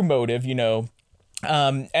their true motive, you know?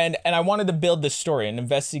 And I wanted to build this story and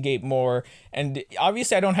investigate more. And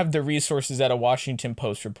obviously I don't have the resources that a Washington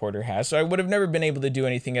Post reporter has, so I would have never been able to do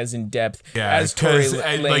anything as in depth as Tory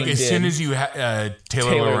Lane like as did. soon as you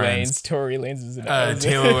Taylor Lorenz, Tory Lanez is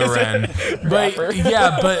Taylor Lorenz, but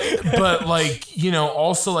yeah, but like, you know,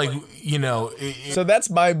 also like, you know, so that's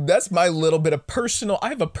my little bit of personal. I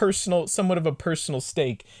have somewhat of a personal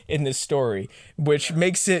stake in this story, which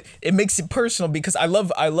makes it personal because I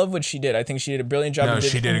love what she did. I think she did a brilliant job. No,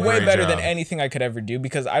 she did a way great better job. than anything I could ever do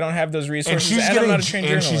because I don't have those resources. And I'm not a trained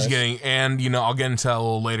journalist. And you know, I'll get into that a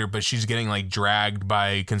little later, but she's getting like dragged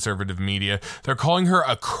by conservative media. They're calling her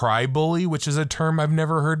a cry bully, which is a term I've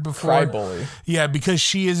never heard before. Cry bully. Yeah, because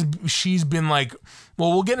she's been like,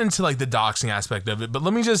 well, we'll get into like the doxing aspect of it, but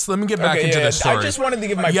let me get back into the story. I just wanted to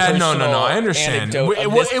give my personal no, I understand. It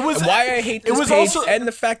was why I hate this page, also, and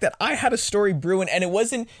the fact that I had a story brewing, and it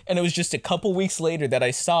was just a couple weeks later that I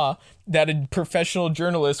saw that a professional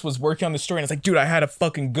journalist was working on the story, and it's like, dude, I had a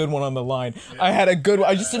fucking good one on the line. I had a good one.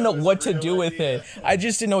 I just didn't know what to do with it. I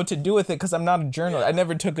just didn't know what to do with it because I'm not a journalist. I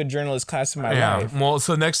never took a journalist class in my life. Well,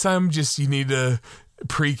 so next time, just you need to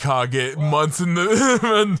precog it months in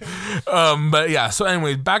the but yeah, so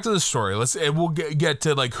anyway, back to the story. We'll get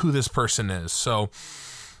to like who this person is. So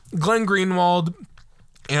Glenn Greenwald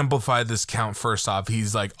amplified this count. First off,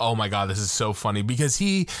 he's like, oh my god, this is so funny because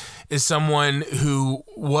he is someone who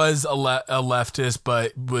was a leftist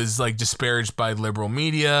but was like disparaged by liberal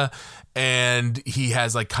media, and he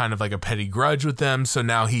has like kind of like a petty grudge with them, so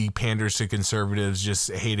now he panders to conservatives,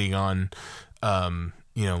 just hating on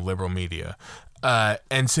you know, liberal media.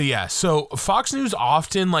 And so yeah, so Fox News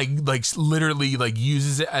often like literally like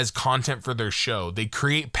uses it as content for their show. They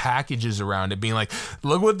create packages around it, being like,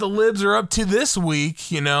 look what the libs are up to this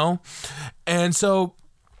week, you know? And so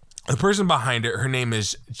the person behind it, her name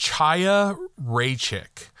is Chaya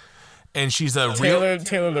Raichik, and she's a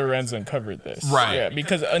Taylor Lorenz uncovered this, right? Yeah,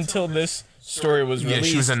 because until this story was released,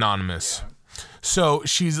 she was anonymous. Yeah. So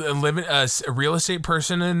she's a real estate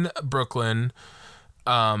person in Brooklyn,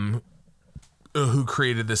 who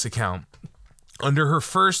created this account. Under her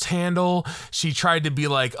first handle, she tried to be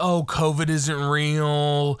like, oh, COVID isn't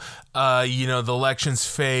real, you know, the election's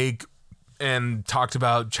fake, and talked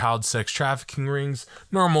about child sex trafficking rings,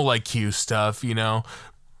 normal like Q stuff, you know.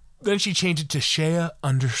 Then she changed it to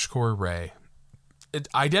Shea_Ray,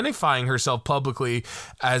 identifying herself publicly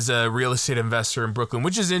as a real estate investor in Brooklyn,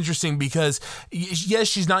 which is interesting because yes,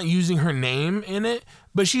 she's not using her name in it,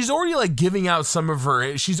 but she's already like giving out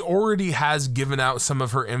she's already has given out some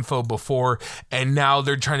of her info before, and now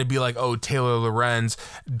they're trying to be like, oh, Taylor Lorenz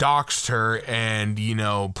doxed her and, you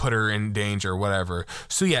know, put her in danger, whatever.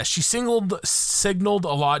 So yeah, she signaled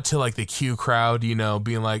a lot to like the Q crowd, you know,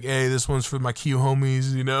 being like, hey, this one's for my Q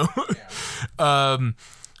homies, you know. Yeah.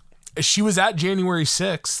 She was at January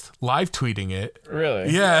 6th live tweeting it. Really?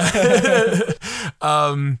 Yeah.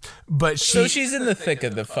 But so she's in the thick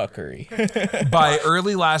of the fuckery. By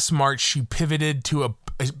early last March, she pivoted to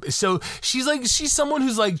so she's someone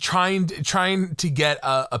who's like trying to get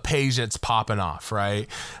a page that's popping off, right?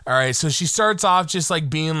 All right. So she starts off just like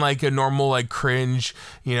being like a normal, like cringe,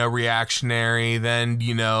 you know, reactionary, then,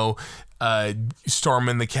 you know,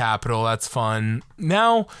 storming the Capitol. That's fun.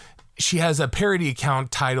 Now she has a parody account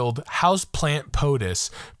titled Houseplant POTUS,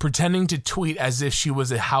 pretending to tweet as if she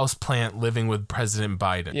was a houseplant living with President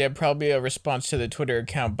Biden. Yeah, probably a response to the Twitter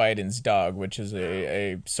account Biden's Dog, which is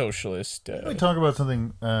a socialist. We talk about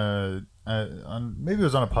something on maybe it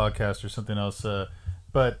was on a podcast or something else,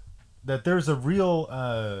 but that there's a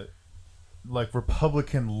real like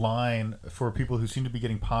Republican line for people who seem to be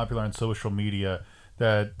getting popular on social media.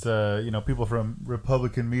 That you know, people from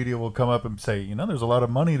Republican media will come up and say, you know, there's a lot of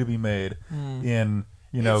money to be made in,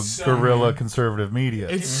 you know, guerrilla conservative media.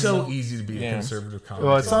 It's so easy to be a conservative commentator.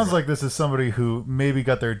 Well, it sounds like this is somebody who maybe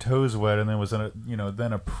got their toes wet and then was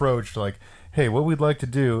then approached like, hey, what we'd like to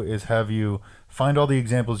do is have you find all the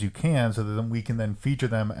examples you can so that then we can then feature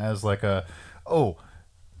them as like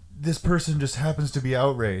this person just happens to be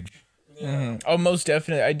outraged. Mm-hmm. Oh, most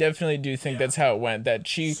definitely. I definitely do think that's how it went. That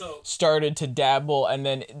she started to dabble, and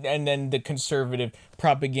then the conservative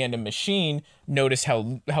propaganda machine noticed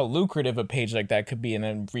how lucrative a page like that could be, and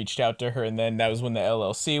then reached out to her. And then that was when the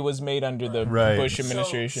LLC was made under the Bush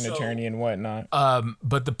administration attorney and whatnot.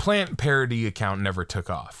 But the plant parody account never took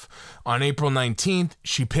off. On April 19th,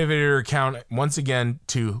 she pivoted her account once again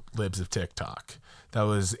to Libs of TikTok. That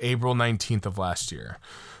was April 19th of last year.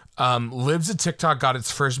 Libs of TikTok got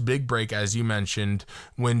its first big break, as you mentioned,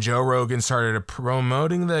 when Joe Rogan started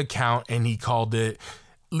promoting the account, and he called it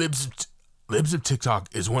Libs of TikTok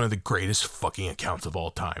is one of the greatest fucking accounts of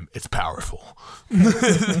all time. It's powerful.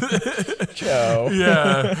 Joe.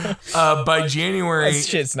 Yeah. By January... That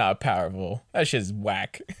shit's not powerful. That shit's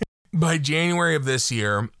whack. By January of this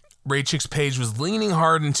year, Rachik's page was leaning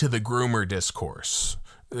hard into the groomer discourse.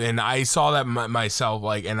 And I saw that myself,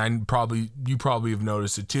 like, and you probably have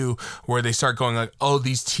noticed it too, where they start going like, oh,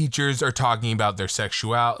 these teachers are talking about their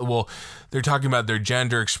sexuality. Well, they're talking about their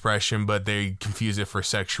gender expression, but they confuse it for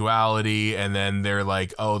sexuality. And then they're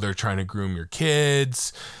like, oh, they're trying to groom your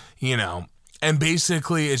kids, you know. And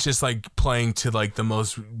basically, it's just like playing to like the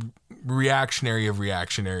most reactionary of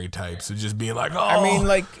reactionary types of just being like, oh. I mean,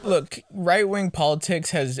 like, look, right-wing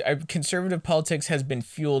politics conservative politics has been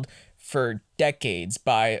fueled for decades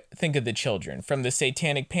by, think of the children, from the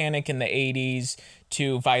satanic panic in the 80s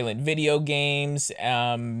to violent video games,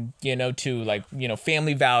 to like,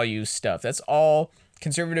 family values stuff. That's all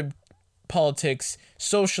conservative politics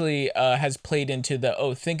socially has played into the,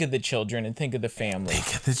 think of the children and think of the family.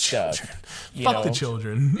 Think of the children. Fuck the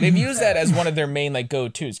children. They've used that as one of their main like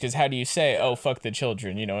go-tos, because how do you say, oh, fuck the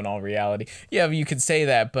children, in all reality? Yeah, you could say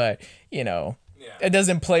that, but, it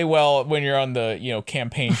doesn't play well when you're on the,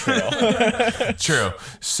 campaign trail. True.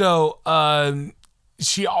 So, but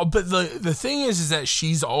the thing is that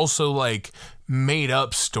she's also like made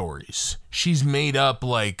up stories. She's made up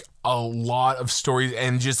like a lot of stories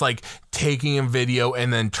and just like taking a video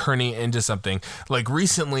and then turning it into something. Like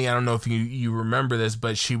recently, I don't know if you remember this,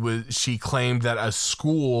 but she claimed that a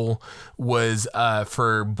school was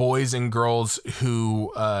for boys and girls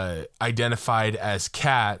who identified as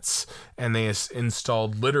cats, and they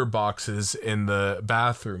installed litter boxes in the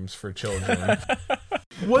bathrooms for children.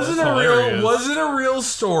 Was it a real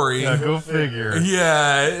story? Yeah, go figure.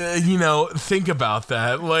 Yeah, think about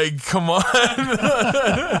that. Like, come on.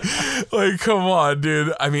 Like, come on,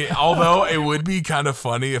 dude. I mean, although it would be kind of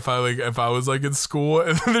funny if I was like in school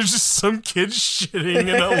and there's just some kid shitting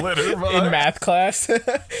in a litter box. In math class.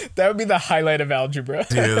 That would be the highlight of algebra.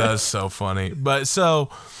 Dude, that's so funny. But so,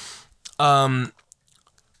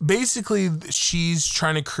 basically, she's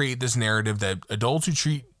trying to create this narrative that adults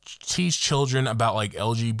who teach children about like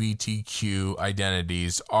LGBTQ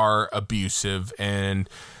identities are abusive, and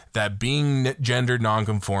that being gender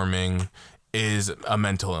nonconforming is a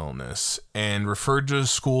mental illness, and referred to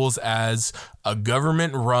schools as a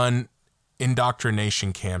government-run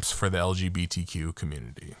indoctrination camps for the LGBTQ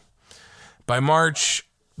community. By March,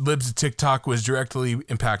 Libs of TikTok was directly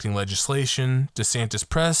impacting legislation. DeSantis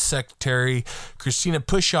press secretary Christina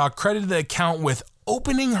Pushaw credited the account with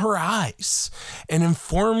opening her eyes and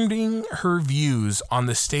informing her views on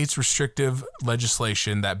the state's restrictive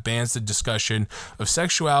legislation that bans the discussion of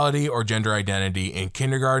sexuality or gender identity in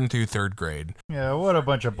kindergarten through third grade. Yeah, what a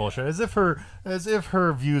bunch of bullshit. As if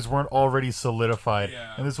her views weren't already solidified,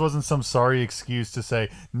 and this wasn't some sorry excuse to say,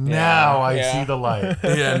 now I see the light.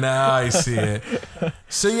 Yeah, now I see it.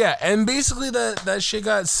 So yeah, and basically that shit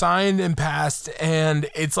got signed and passed, and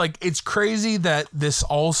it's crazy that this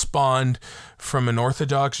all spawned from an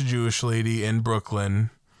Orthodox Jewish lady in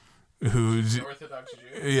Brooklyn who's Orthodox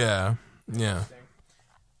Jew. Yeah.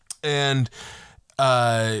 And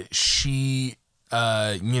she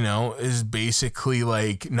is basically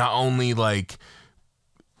like not only like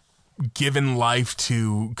given life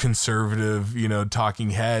to conservative,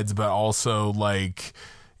 talking heads, but also like,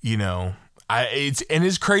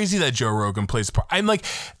 it's crazy that Joe Rogan plays part. I'm like,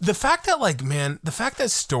 the fact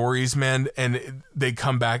that stories, man, and they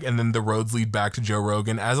come back and then the roads lead back to Joe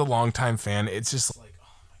Rogan. As a longtime fan, it's just like, oh my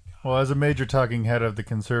god. Well, as a major talking head of the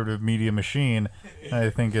conservative media machine, I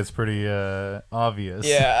think it's pretty obvious.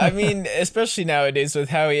 Yeah, I mean, especially nowadays with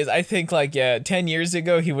how he is. I think 10 years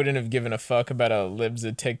ago he wouldn't have given a fuck about a Libs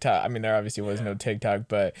of TikTok. I mean, there obviously was no TikTok,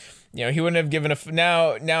 but he wouldn't have given a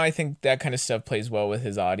now I think that kind of stuff plays well with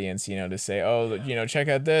his audience, to say, oh, check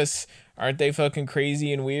out this. Aren't they fucking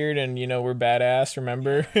crazy and weird, and we're badass,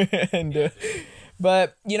 remember? And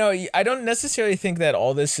but I don't necessarily think that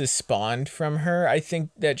all this is spawned from her. I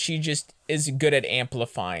think that she just is good at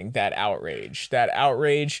amplifying that outrage,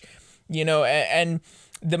 and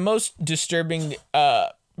the most disturbing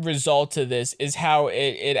result of this is how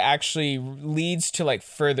it actually leads to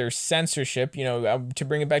further censorship, to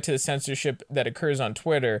bring it back to the censorship that occurs on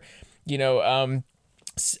Twitter.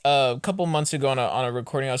 a couple months ago on a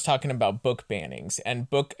recording, I was talking about book bannings and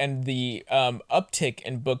the uptick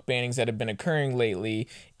in book bannings that have been occurring lately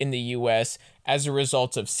in the U.S. as a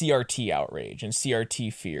result of CRT outrage and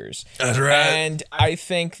CRT fears. That's right. And I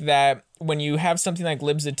think that when you have something like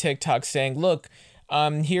Libs of TikTok saying, look,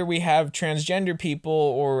 here we have transgender people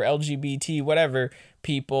or LGBT, whatever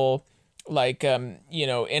people, like,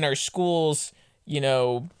 in our schools,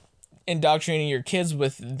 indoctrinating your kids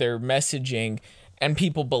with their messaging, and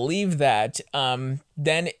people believe that,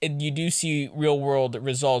 then you do see real world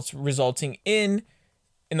results resulting in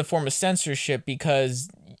the form of censorship because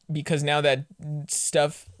now that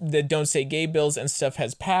stuff that don't say gay bills and stuff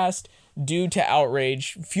has passed due to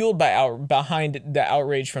outrage, fueled by behind the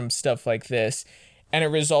outrage from stuff like this. And it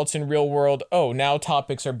results in real world, now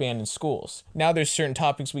topics are banned in schools. Now there's certain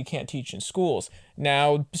topics we can't teach in schools.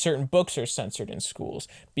 Now certain books are censored in schools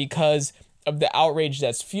because of the outrage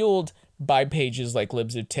that's fueled by pages like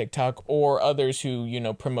Libs of TikTok or others who,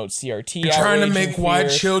 promote CRT. You're trying to make white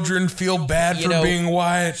children feel bad for being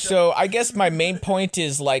white. So I guess my main point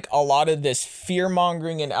is like a lot of this fear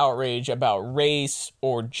mongering and outrage about race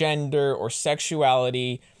or gender or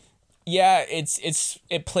sexuality. Yeah,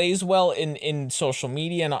 it plays well in social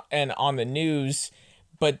media and on the news,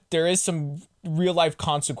 but there is some real life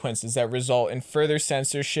consequences that result in further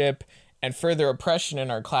censorship and further oppression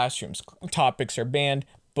in our classrooms. Topics are banned,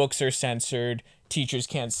 books are censored, teachers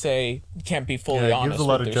can't be fully honest with their students. It gives a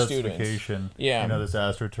lot of justification. Yeah, this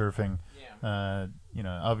astroturfing. Yeah.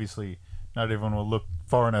 Obviously, not everyone will look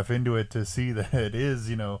far enough into it to see that it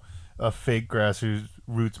is, a fake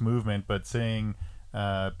grassroots movement, but saying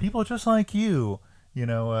people just like you,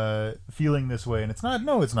 feeling this way, and it's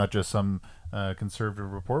not just some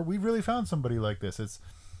conservative report. We really found somebody like this. It's,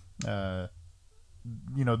 those are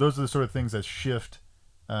the sort of things that shift.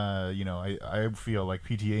 I feel like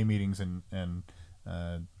PTA meetings and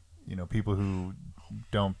people who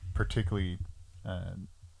don't particularly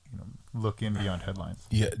look in beyond headlines.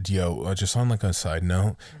 Yeah, just on like a side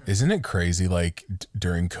note, isn't it crazy like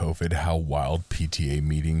during COVID how wild PTA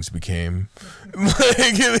meetings became?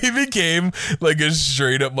 Like they became like a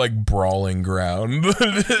straight up like brawling ground.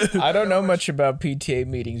 I don't know much about PTA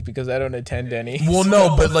meetings because I don't attend any. Well,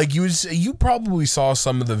 no, but like you probably saw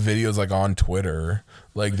some of the videos like on Twitter.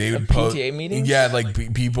 Like they would post PTA meetings. Yeah,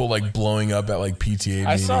 like people like blowing up at like PTA meetings.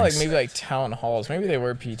 I saw like maybe like town halls. Maybe they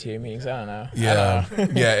were PTA meetings. I don't know. Yeah,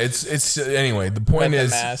 yeah. It's anyway. The point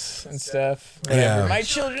is masks and stuff. Whatever. Yeah, my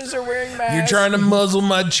children's are wearing masks. You're trying to muzzle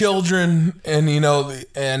my children, and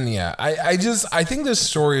yeah. I think this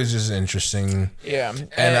story is just interesting. Yeah,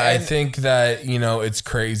 and I think that it's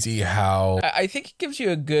crazy how I think it gives you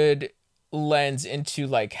a good lens into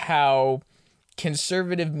like how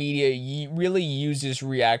conservative media really uses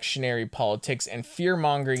reactionary politics and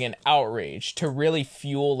fear-mongering and outrage to really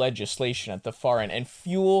fuel legislation at the far end and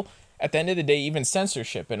fuel, at the end of the day, even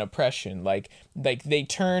censorship and oppression. Like they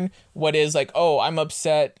turn what is like, I'm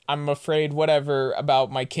upset, I'm afraid, whatever,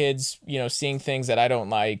 about my kids, seeing things that I don't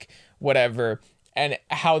like, whatever, and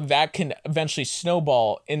how that can eventually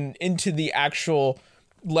snowball into the actual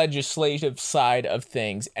legislative side of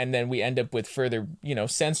things, and then we end up with further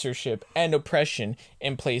censorship and oppression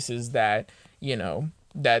in places that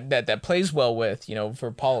that plays well with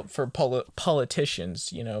for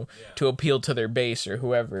politicians to appeal to their base or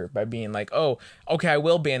whoever by being like, okay, I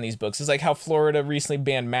will ban these books. It's like how Florida recently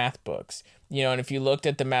banned math books, and if you looked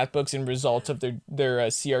at the math books and results of their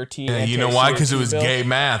CRT, you know why? Because it was gay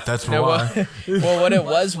math. That's why. Well, what it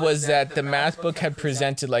was that the math book had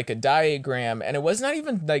presented like a diagram, and it was not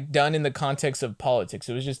even like done in the context of politics.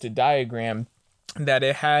 It was just a diagram that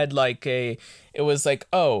it had like it was like,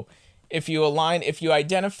 if you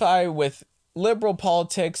identify with liberal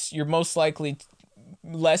politics, you're most likely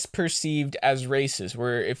less perceived as racist,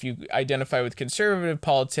 where if you identify with conservative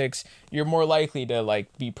politics, you're more likely to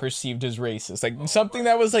like be perceived as racist. Like something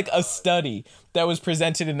that was like a study that was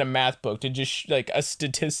presented in a math book to just like a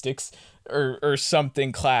statistics or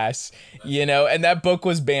something class, and that book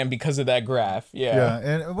was banned because of that graph. Yeah,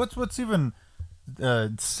 and what's even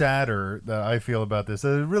sadder that I feel about this,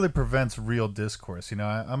 it really prevents real discourse.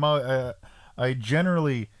 I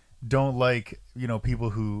generally don't like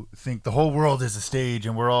people who think the whole world is a stage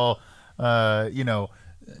and we're all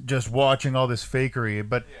just watching all this fakery.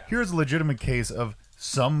 But here's a legitimate case of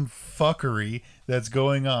some fuckery that's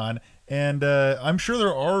going on, and I'm sure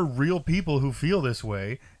there are real people who feel this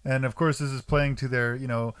way, and of course this is playing to their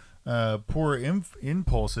poor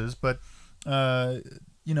impulses, but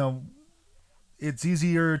it's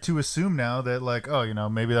easier to assume now that like,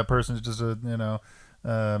 maybe that person's just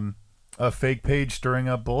a fake page stirring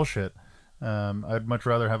up bullshit. I'd much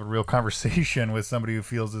rather have a real conversation with somebody who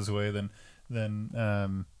feels this way than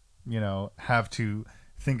have to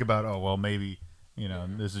think about, oh well, maybe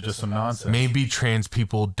this is just some nonsense. Maybe trans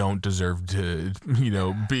people don't deserve to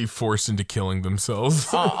be forced into killing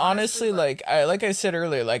themselves. Honestly, like I said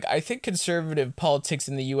earlier, like I think conservative politics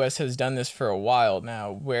in the U.S. has done this for a while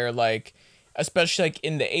now, where like, especially like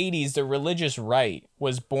in the 80s, the religious right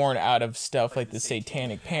was born out of stuff like the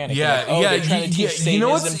Satanic Panic. Yeah, like, they're trying to teach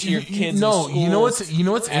Satanism to your kids. No, you know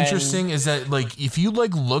what's interesting is that like if you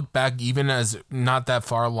like look back even as not that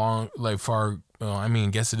far long, like far. Well, I mean,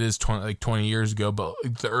 I guess it is 20 years ago, but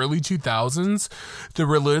like the early 2000s, the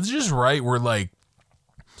religious right were like.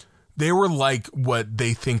 They were like what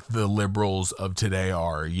they think the liberals of today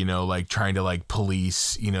are, like trying to like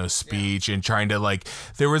police, speech and trying to like,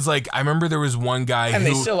 there was like, I remember there was one guy and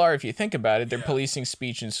they still are, if you think about it, they're policing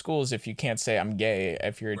speech in schools. If you can't say I'm gay,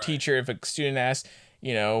 if you're a teacher, if a student asks,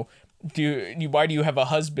 why do you have a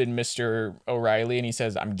husband, Mr. O'Reilly? And he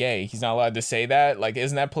says, I'm gay. He's not allowed to say that. Like,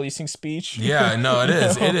 isn't that policing speech? Yeah, no, it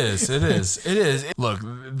is. It is. Look,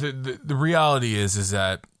 the reality is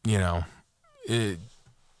that,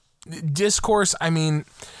 discourse, I mean,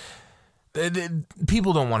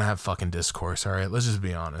 people don't want to have fucking discourse. All right, let's just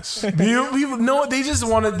be honest. People, no, they just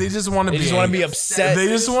want to be upset. They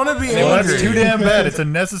just want to be angry. Well, that's too damn bad. It's a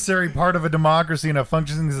necessary part of a democracy and a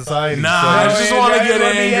functioning society. Nah, I just want to get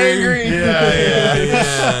angry.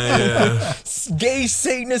 Yeah. Gay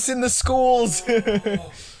Satanists in the schools.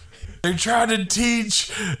 They're trying to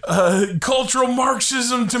teach cultural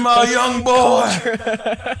Marxism to my young boy.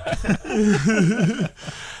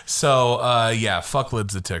 So, fuck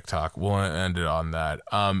libs of TikTok. We'll end it on that.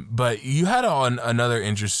 But you had on another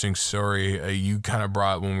interesting story you kind of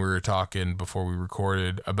brought when we were talking before we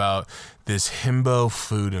recorded about this himbo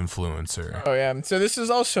food influencer. Oh, yeah. So this is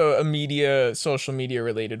also a social media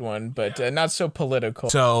related one, but not so political.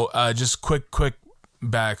 So, just quick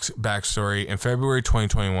backstory. In February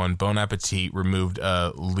 2021, Bon Appetit removed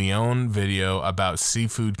a Leon video about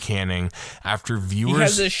seafood canning after viewers. He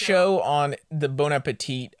has a show on the Bon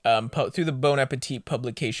Appetit through the Bon Appetit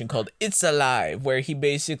publication called It's Alive, where he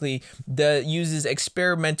basically uses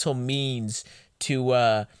experimental means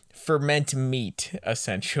to ferment meat,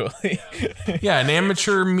 essentially. Yeah, an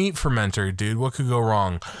amateur meat fermenter, dude. What could go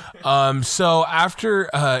wrong? So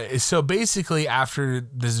basically after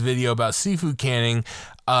this video about seafood canning,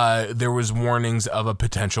 there was warnings of a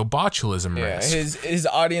potential botulism risk. His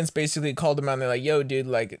audience basically called him out and they're like, yo, dude,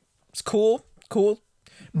 like, it's cool.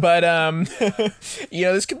 But,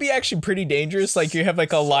 this could be actually pretty dangerous. Like, you have,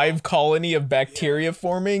 like, a live colony of bacteria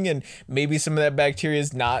forming, and maybe some of that bacteria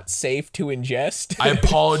is not safe to ingest. I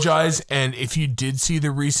apologize, and if you did see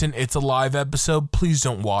the recent It's Alive episode, please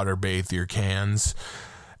don't water bathe your cans.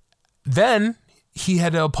 Then, he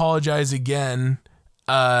had to apologize again,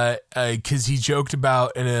 because he joked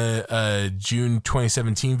about in a June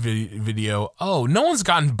 2017 video, oh, no one's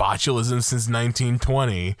gotten botulism since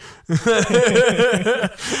 1920.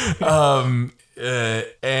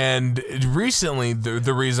 And recently,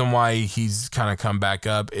 the reason why he's kind of come back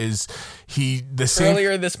up is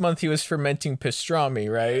earlier this month he was fermenting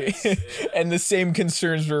pastrami, right? And the same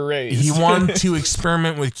concerns were raised. He wanted to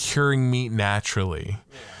experiment with curing meat naturally.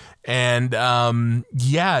 And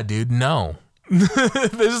dude, no.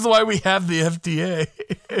 This is why we have the FDA.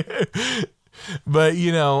 But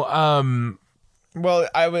well,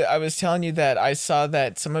 I was telling you that I saw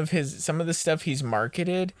that some of the stuff he's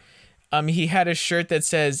marketed, he had a shirt that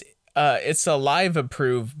says It's Alive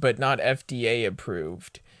approved but not FDA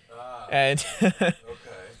approved. And okay.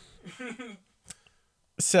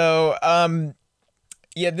 So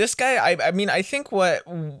this guy, I mean, I think what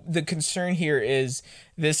the concern here is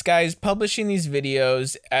this guy's publishing these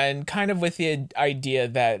videos and kind of with the idea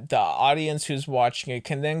that the audience who's watching it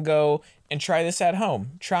can then go and try this at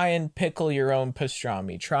home. Try and pickle your own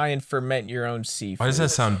pastrami. Try and ferment your own seafood. Why does that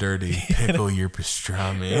sound dirty? Pickle your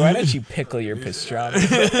pastrami. Why don't you pickle your pastrami?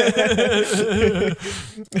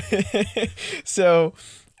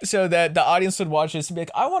 So that the audience would watch this and be like,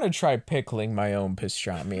 I want to try pickling my own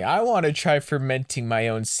pastrami. I want to try fermenting my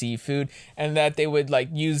own seafood. And that they would like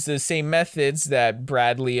use the same methods that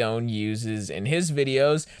Brad Leone uses in his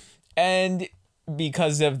videos. And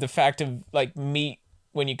because of the fact of like meat,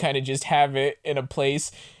 when you kind of just have it in a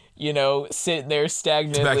place, sitting there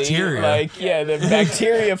stagnantly. Bacteria. The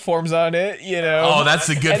bacteria forms on it, Oh, that's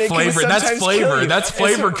a good flavor. That's flavor. That's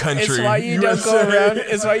flavor country. It's why you don't go around.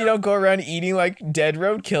 It's why you don't go around eating like dead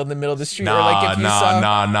roadkill in the middle of the street.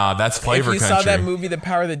 Nah. That's flavor country. If you saw that movie, The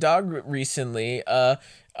Power of the Dog, recently,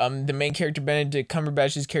 The main character, Benedict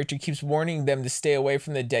Cumberbatch's character, keeps warning them to stay away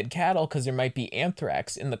from the dead cattle because there might be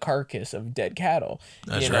anthrax in the carcass of dead cattle.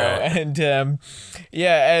 That's right.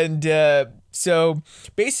 And so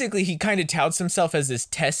basically he kind of touts himself as this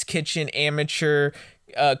test kitchen amateur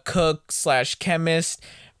cook / chemist,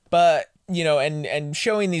 but and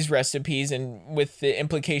showing these recipes and with the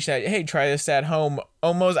implication that, hey, try this at home.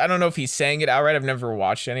 Almost, I don't know if he's saying it outright. I've never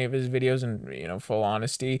watched any of his videos in, full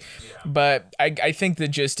honesty. Yeah. But I think the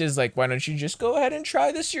gist is like, why don't you just go ahead and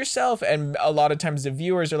try this yourself? And a lot of times the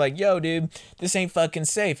viewers are like, yo, dude, this ain't fucking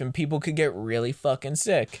safe. And people could get really fucking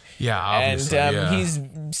sick. Yeah, obviously. And he's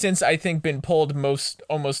since, I think, been pulled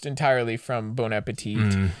almost entirely from Bon Appetit.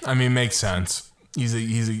 I mean, makes sense.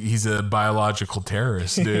 He's a biological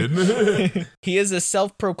terrorist, dude. He is a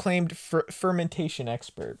self-proclaimed fermentation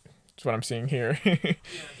expert. That's what I'm seeing here.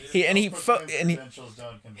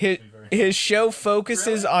 His show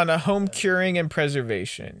focuses on a home curing and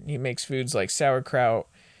preservation. He makes foods like sauerkraut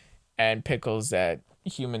and pickles that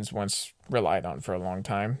humans once relied on for a long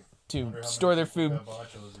time to store their food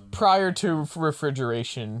prior to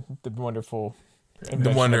refrigeration. The wonderful,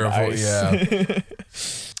 yeah.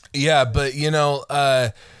 Yeah, but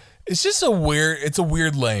it's just a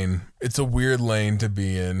weird lane. It's a weird lane to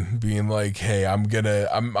be in, being like, hey, I'm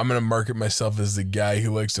gonna market myself as the guy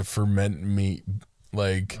who likes to ferment meat,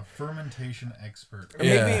 like a fermentation expert.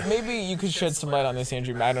 Yeah. Maybe you could shed some light on this,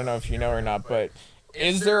 Andrew. I don't know if you know or not, but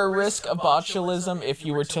is there a risk of botulism if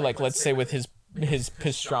you were to, like, let's say with his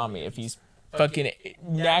pastrami, if he's fucking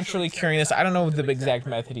naturally curing this? I don't know the exact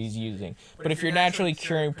method he's using, but if you're naturally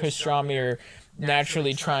curing pastrami or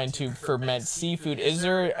naturally trying to ferment seafood, is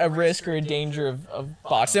there a risk or a danger of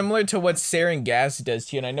botulism? Similar to what sarin gas does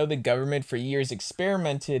to you. And I know the government for years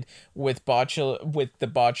experimented with the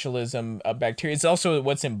botulism bacteria. It's also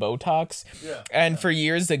what's in Botox. Yeah. And for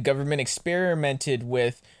years, the government experimented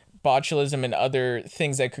with botulism and other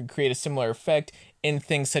things that could create a similar effect in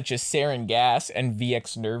things such as sarin gas and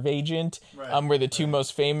VX nerve agent, were the two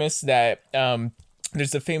most famous. That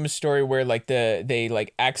there's a famous story where they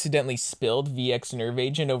accidentally spilled VX nerve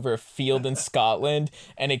agent over a field in Scotland,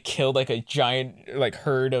 and it killed like a giant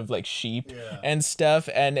herd of sheep and stuff.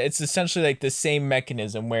 And it's essentially like the same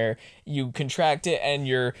mechanism where you contract it and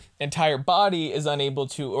your entire body is unable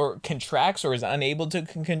to, or contracts or is unable to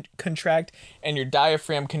contract, and your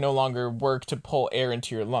diaphragm can no longer work to pull air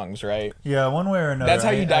into your lungs, right? Yeah, one way or another. That's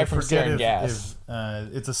how you die from sarin gas.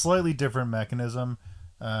 It's a slightly different mechanism.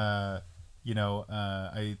 War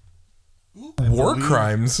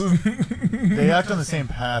crimes. They act on the same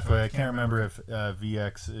pathway. I can't remember if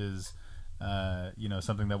VX is,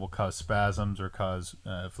 something that will cause spasms or cause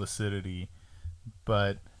flaccidity,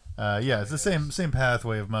 but it's the same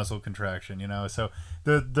pathway of muscle contraction. So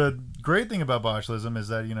the great thing about botulism is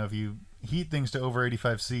that if you heat things to over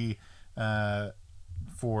 85°C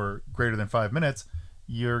for greater than 5 minutes,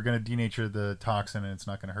 you're going to denature the toxin and it's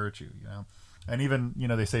not going to hurt you. And even,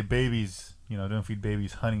 they say babies, don't feed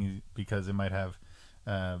babies honey because it might have,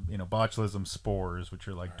 botulism spores, which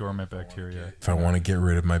are like dormant bacteria. If I want to get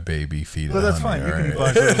rid of my baby, feed it honey. That's fine. You can eat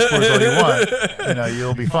botulism spores all you want.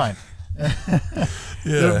 You'll be fine.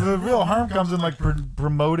 The real harm comes in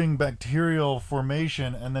promoting bacterial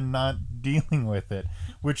formation and then not dealing with it,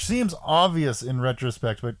 which seems obvious in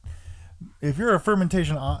retrospect, but if you're a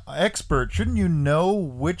fermentation expert, shouldn't you know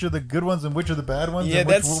which are the good ones and which are the bad ones? Yeah,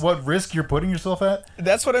 and what risk you're putting yourself at?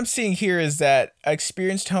 That's what I'm seeing here, is that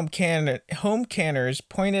experienced home canners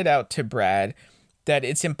pointed out to Brad that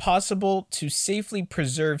it's impossible to safely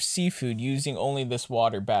preserve seafood using only this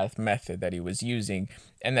water bath method that he was using,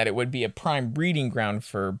 and that it would be a prime breeding ground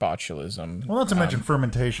for botulism. Well, not to mention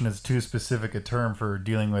fermentation is too specific a term for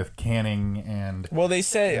dealing with canning and... Well, they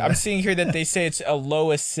say, I'm seeing here that they say it's a low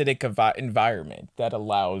acidic environment that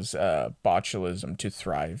allows botulism to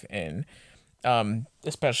thrive in,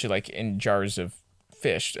 especially in jars of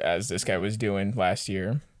fish, as this guy was doing last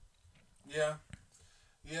year. Yeah.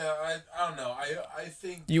 Yeah, I don't know. I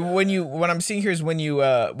think what I'm seeing here is when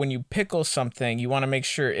you pickle something, you want to make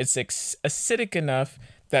sure it's acidic enough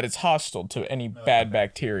that it's hostile to any bad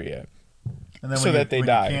bacteria, and then so that they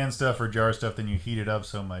die. When you can stuff or jar stuff, then you heat it up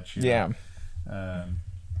so much. That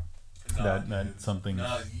something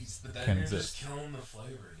can exist. You're just killing the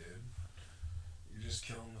flavor, dude. You're just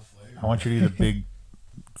killing the flavor. I want you to eat a big,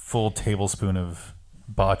 full tablespoon of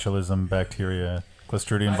botulism bacteria,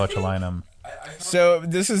 Clostridium botulinum. So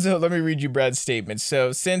let me read you Brad's statement.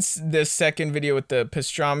 So since the second video with the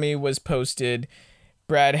pastrami was posted,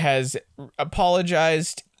 Brad has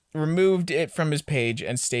apologized removed it from his page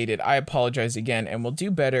and stated, "I apologize again and will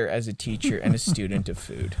do better as a teacher and a student of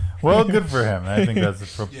food." Well, good for him. I think that's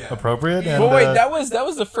appropriate. And, well, wait, that was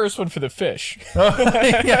the first one for the fish.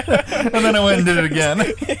 Yeah. And then I went and did it again.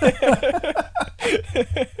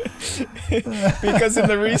 Because in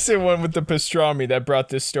the recent one with the pastrami that brought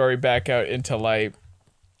this story back out into light,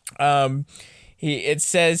 it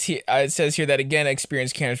says here that, again,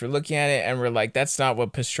 experienced canners were looking at it and were like, that's not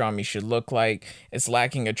what pastrami should look like. It's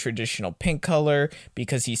lacking a traditional pink color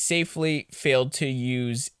because he safely failed to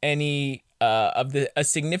use any a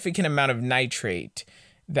significant amount of nitrate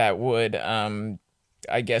that would,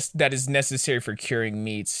 I guess, that is necessary for curing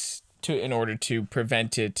meats in order to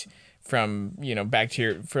prevent it from,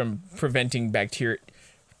 prevent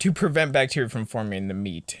bacteria from forming in the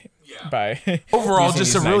meat. Yeah. By overall,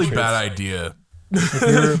 just a really bad idea. If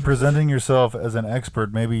you're presenting yourself as an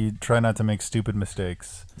expert, maybe try not to make stupid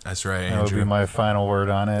mistakes. That's right, Andrew. That would be my final word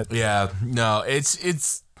on it. Yeah, no,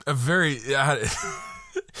 it's a very...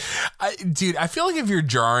 dude, I feel like if you're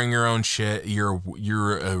jarring your own shit,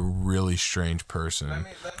 you're a really strange person.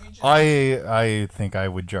 I think I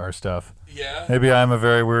would jar stuff. Yeah. Maybe I'm a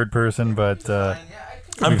very weird person, but...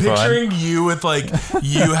 I'm picturing you with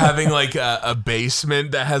you having a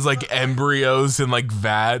basement that has embryos and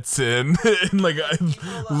vats and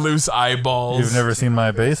loose eyeballs. You've never seen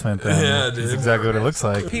my basement, then. Yeah, dude. That's exactly what it looks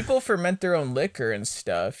like. People ferment their own liquor and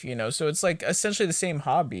stuff, so it's essentially the same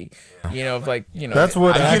hobby, That's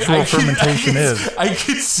what actual fermentation is. I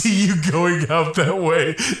could see you going out that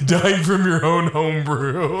way, dying from your own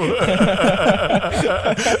homebrew.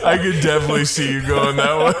 I could definitely see you going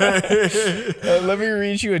that way. Let me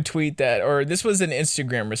read you a tweet this was an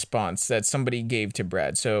Instagram response that somebody gave to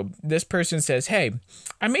Brad. So this person says, "Hey,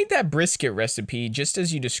 I made that brisket recipe just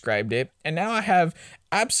as you described it, and now I have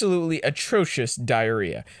absolutely atrocious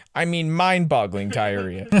diarrhea. I mean, mind-boggling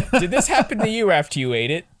diarrhea. Did this happen to you after you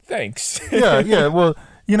ate it? Thanks." Yeah. Well,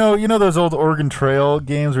 you know those old Oregon Trail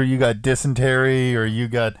games where you got dysentery or you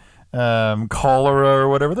got cholera or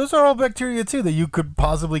whatever. Those are all bacteria too that you could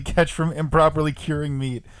possibly catch from improperly curing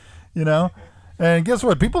meat. And guess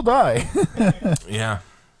what? People die. Yeah.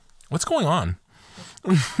 What's going on?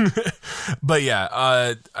 But yeah,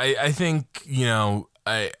 I think,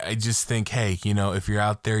 I just think, hey, if you're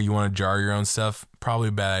out there, you want to jar your own stuff, probably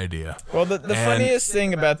a bad idea. Well, the funniest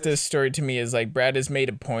thing about this story to me is Brad has made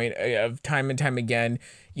a point of time and time again,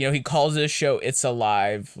 he calls this show It's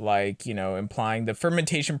Alive, implying the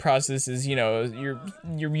fermentation process is, you're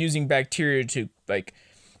using bacteria to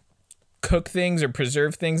cook things or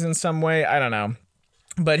preserve things in some way. I don't know.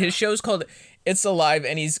 But his show's called It's Alive,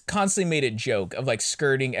 and he's constantly made a joke of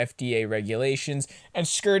skirting FDA regulations and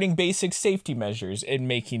skirting basic safety measures in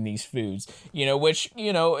making these foods, which,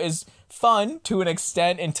 is fun to an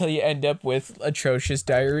extent until you end up with atrocious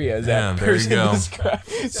diarrhea. As that person described.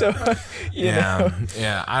 So, you know.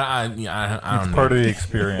 Yeah. I don't know. It's part of the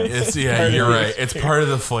experience. You're right. It's part of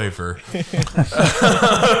the flavor.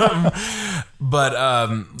 But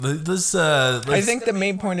let's I think the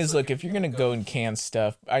main point is, look, if you're gonna go and can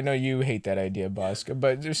stuff, I know you hate that idea, Bosco,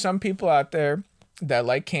 but there's some people out there that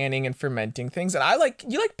like canning and fermenting things, and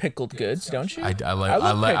you like pickled goods, don't you? I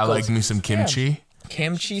like me some kimchi. Yeah.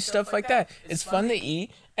 Kimchi, stuff like that. It's fun to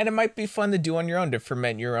eat, and it might be fun to do on your own, to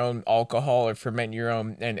ferment your own alcohol or ferment your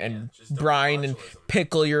own and brine and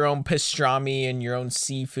pickle your own pastrami and your own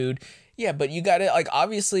seafood. Yeah, but you got to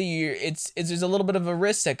obviously there's a little bit of a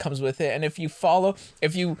risk that comes with it, and if you follow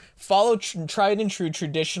tried and true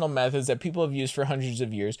traditional methods that people have used for hundreds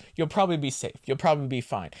of years, you'll probably be safe. You'll probably be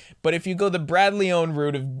fine. But if you go the Brad Leone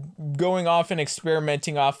route of going off and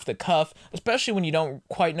experimenting off the cuff, especially when you don't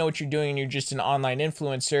quite know what you're doing and you're just an online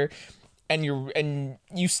influencer, and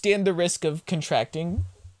you stand the risk of contracting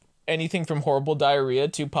anything from horrible diarrhea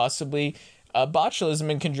to possibly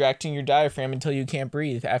botulism and contracting your diaphragm until you can't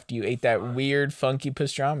breathe after you ate that weird, funky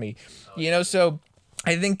pastrami. So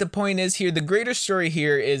I think the point is here, the greater story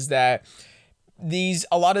here is that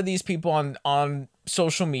a lot of these people on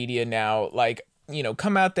social media now,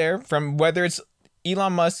 come out there from whether it's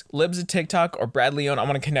Elon Musk, Libs of TikTok, or Brad Leone. I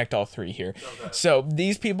want to connect all three here. Okay. So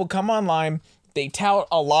these people come online. They tout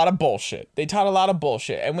a lot of bullshit.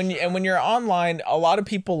 And when you're online, a lot of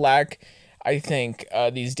people lack, I think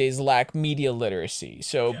these days lack media literacy.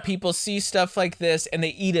 So people see stuff like this and they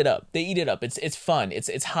eat it up. It's fun.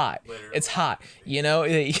 It's hot. Literally. It's hot. You know,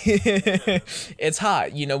 it's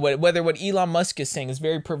hot. You know, whether what Elon Musk is saying is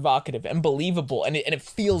very provocative and believable, and it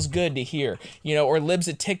feels good to hear. You know, or libs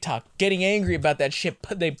at TikTok getting angry about that shit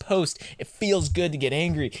they post. It feels good to get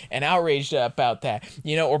angry and outraged about that.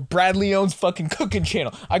 You know, or Brad Leone's fucking cooking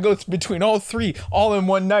channel. I go between all three all in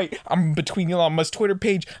one night. I'm between Elon Musk's Twitter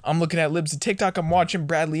page. I'm looking at libs at TikTok. I'm watching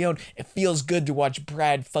Brad Leone. It feels good to watch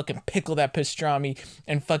Brad fucking pickle that pastrami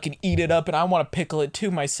and fucking eat it up, and I want to pickle it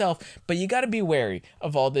too myself. But you got to be wary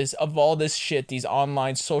of all this shit these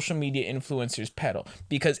online social media influencers peddle,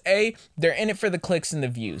 because A, they're in it for the clicks and the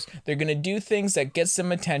views. They're gonna do things that get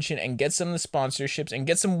some attention and get some of the sponsorships and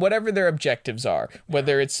get some whatever their objectives are,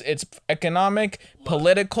 whether it's economic,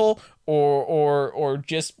 political, or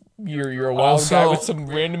just you're a wild guy with some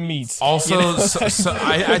random meats. Also, you know?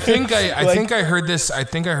 I think I heard this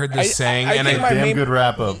saying, and a damn good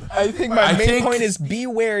wrap up. I think my main point is be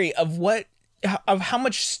wary of how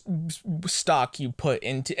much stock you put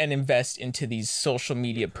into and invest into these social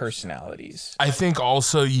media personalities. I think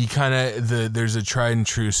also you kind of there's a tried and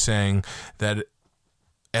true saying that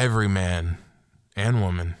every man and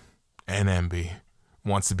woman and MB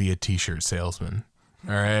wants to be a t-shirt salesman.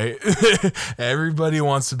 All right. Everybody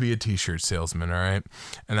wants to be a t-shirt salesman. All right.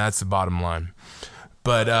 And that's the bottom line.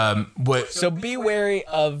 But so be wary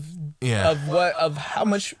of how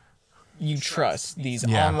much you trust these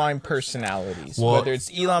online personalities, whether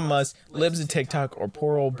it's Elon Musk, libs of TikTok, or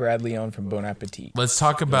poor old Brad Leone from Bon Appetit. Let's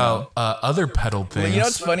talk about other peddled things. Well, you know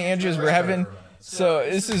what's funny, Andrew, is we're having, so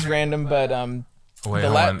this is random, but wait,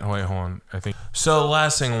 hold on. I think so. The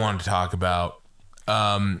last thing I wanted to talk about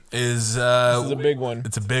is this is a big one.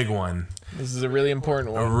 It's a big one. This is a really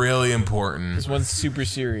important one. This one's super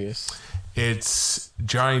serious. It's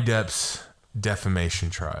Johnny Depp's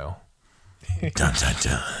defamation trial. Dun, dun,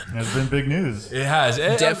 dun. It's been big news. It has.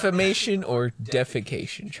 Defamation or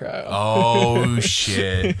defecation trial. Oh,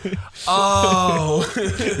 shit. Oh.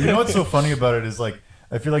 You know what's so funny about it is, like,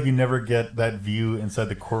 I feel like you never get that view inside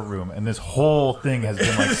the courtroom, and this whole thing has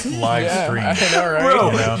been like live streamed. I know,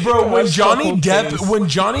 right? Bro, when Johnny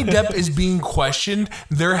Depp is being questioned,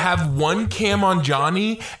 there have one cam on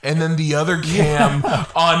Johnny and then the other cam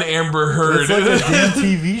on Amber Heard. It's like a damn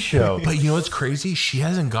TV show. But you know what's crazy? She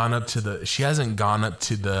hasn't gone up to the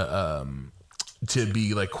to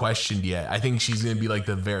be like questioned yet. I think she's gonna be like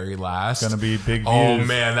the very last. Gonna be big views. Oh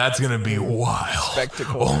man, that's gonna be wild.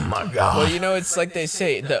 Spectacle. Oh my god. Well, you know, it's like they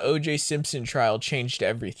say, the O.J. Simpson trial changed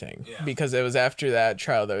everything, because it was after that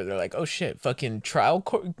trial that they're like, oh shit, fucking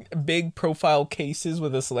big profile cases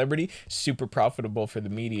with a celebrity, super profitable for the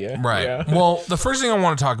media. Right. Yeah. Well, the first thing I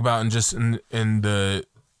want to talk about, and just in the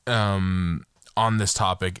on this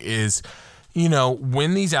topic is, you know,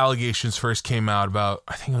 when these allegations first came out about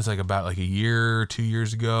a year or 2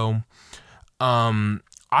 years ago, I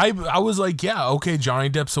was like, yeah, okay, Johnny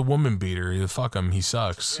Depp's a woman beater. Fuck him, he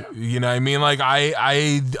sucks. Yeah. You know what I mean? Like,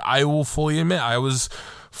 I will fully admit, I was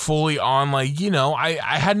fully on, like, you know,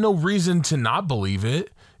 I had no reason to not believe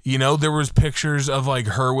it. You know, there was pictures of, like,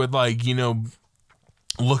 her with, like, you know,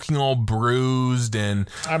 looking all bruised, and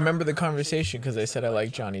I remember the conversation because I said I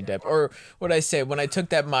like Johnny Depp, or what I say when I took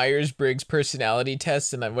that Myers-Briggs personality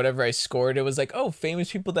test, and whatever I scored, it was like, oh,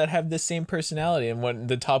 famous people that have the same personality, and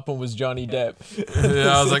the top one was Johnny Depp.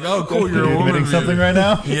 Yeah, I was like, oh, cool, you're admitting something right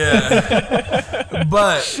now. Yeah.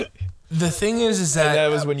 But the thing is that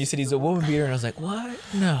was when you said he's a woman beater, and I was like, what?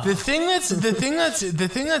 No. The thing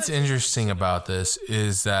that's interesting about this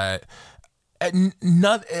is that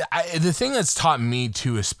the thing that's taught me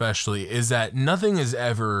too, especially, is that nothing is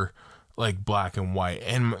ever like black and white.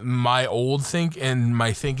 And my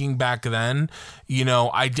thinking back then, you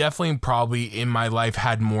know, I definitely probably in my life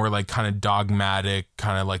had more like kind of dogmatic,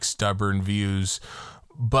 kind of like stubborn views.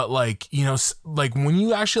 But like, you know, like when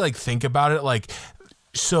you actually like think about it, like,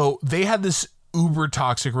 so they had this uber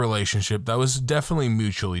toxic relationship that was definitely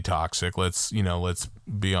mutually toxic. Let's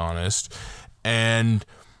be honest. And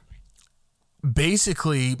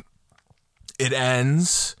basically it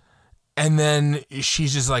ends, and then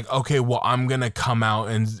she's just like, okay, well, I'm gonna come out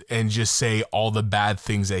and just say all the bad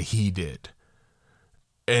things that he did,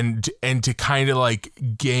 and to kind of like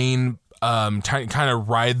gain kind of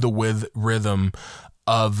ride the rhythm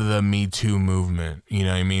of the Me Too movement. You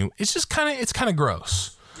know what I mean? It's kind of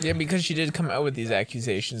gross. Yeah, because she did come out with these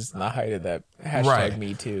accusations in the height of that hashtag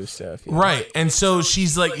Me Too stuff. You know? Right. And so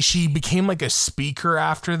she became like a speaker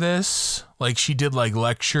after this. Like she did like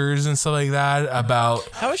lectures and stuff like that about.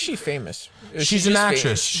 How is she famous? She's an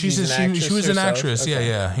actress. She was an actress. Okay.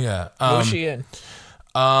 Yeah. What was she in?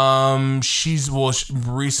 Recently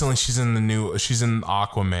she's in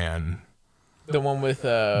Aquaman. The one with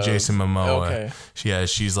Jason Momoa. Okay.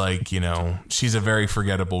 She's like, she's a very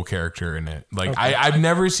forgettable character in it. Like, okay. I've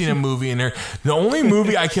never seen a movie in her. The only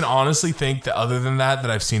movie I can honestly think that other than that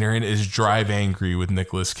I've seen her in is Drive Angry with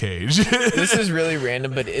Nicolas Cage. This is really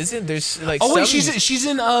random, but isn't there's like she's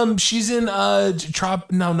in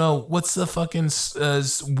what's the fucking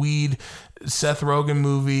weed Seth Rogen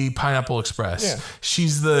movie Pineapple Express. Yeah.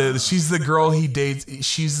 She's the girl he dates.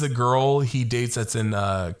 She's the girl he dates that's in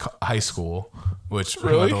high school. Which,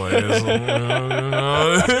 really? By the way,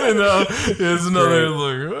 is another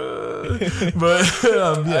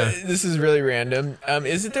this is really random.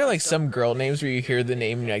 Isn't there like some girl names where you hear the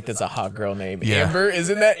name and you're like, that's a hot girl name? Yeah. Amber,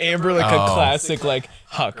 isn't that Amber like a classic like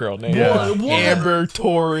hot girl name? Yeah. Amber,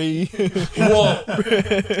 Tori. Well,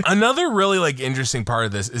 another really like interesting part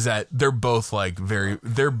of this is that they're both like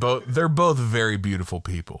they're both very beautiful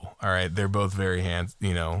people. All right, they're both very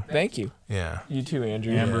handsome. Thank you. Yeah. You too,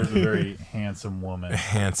 Andrew. Amber's a very handsome woman. A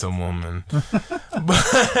handsome woman.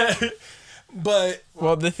 But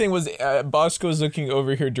well, the thing was, Bosco was looking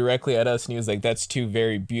over here directly at us, and he was like, "That's two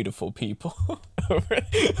very beautiful people." You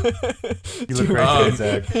look great today,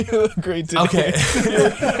 Zach. You look great today. Okay.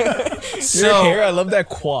 Your hair, I love that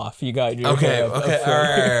coif you got in your hair. Okay. All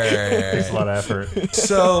right. Takes a lot of effort.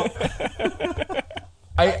 So.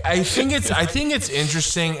 I think it's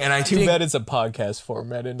interesting, and I think too bad it's a podcast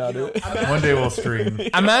format and not one day we'll stream.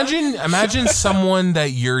 Imagine someone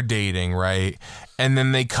that you're dating, right? And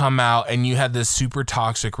then they come out and you had this super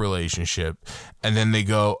toxic relationship, and then they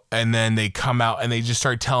come out and they just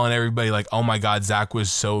start telling everybody like, oh my God, Zach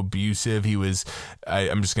was so abusive. He was,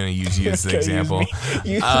 I'm just going to use you as the example.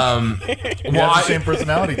 The same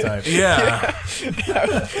personality type. Yeah.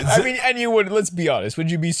 I mean, and you would, let's be honest,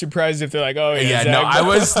 would you be surprised if they're like, oh yeah, Zach, no, I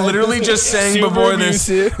was literally just saying before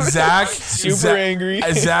abusive. This, Zach, super angry.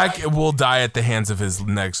 Zach will die at the hands of his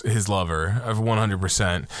lover of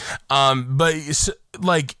 100%. But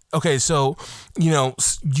like, okay, so, you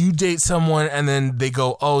date someone and then they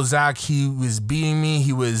go, oh, Zach, he was beating me.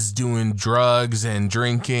 He was doing drugs and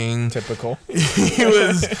drinking. Typical. He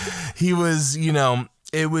was,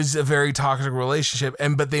 it was a very toxic relationship.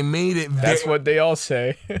 But they made it. That's what they all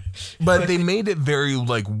say. But they made it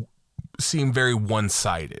seem very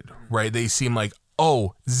one-sided, right? They seem like,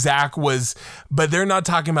 oh, Zach was, but they're not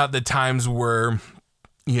talking about the times where,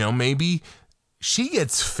 maybe she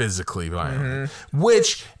gets physically violent,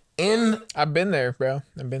 which I've been there, bro.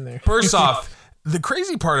 I've been there. First off, the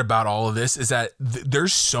crazy part about all of this is that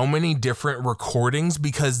there's so many different recordings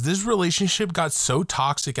because this relationship got so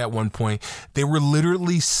toxic at one point, they were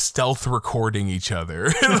literally stealth recording each other.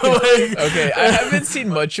 Okay, I haven't seen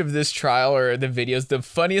much of this trial or the videos.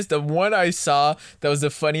 The one I saw that was the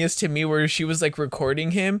funniest to me where she was like recording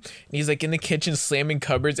him and he's like in the kitchen slamming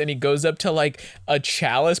cupboards and he goes up to like a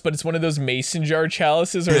chalice, but it's one of those mason jar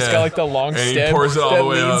chalices where it's got like the long stem that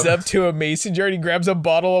leads up to a mason jar and he grabs a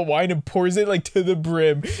bottle of wine and pours it like to the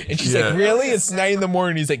brim, and she's like, really? It's 9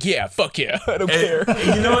 a.m. He's like, yeah, fuck yeah, I don't care.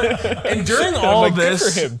 You know what? And during all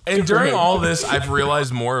this, I've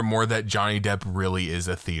realized more and more that Johnny Depp really is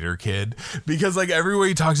a theater kid because like everywhere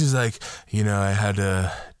he talks, he's like, I had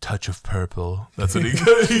a touch of purple. That's what he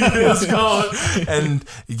is called. And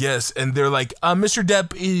yes, and they're like, Mr.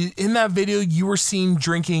 Depp, in that video, you were seen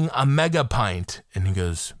drinking a mega pint, and he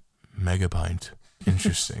goes, mega pint.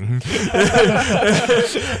 Interesting.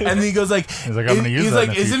 And he goes like, he's like, I'm gonna use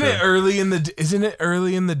that. Isn't it early in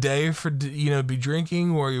the day for be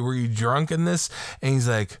drinking? Or were you drunk in this? And he's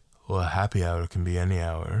like, well, happy hour can be any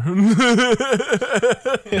hour.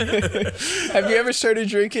 Have you ever started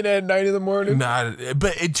drinking at 9 a.m? Not,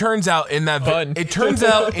 but it turns out in that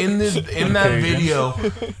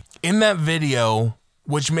video,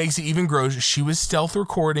 which makes it even gross, she was stealth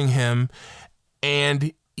recording him,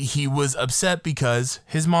 and he was upset because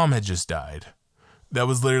his mom had just died. That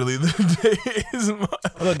was literally the day his mom...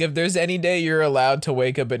 Look, if there's any day you're allowed to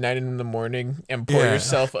wake up at 9 a.m. and pour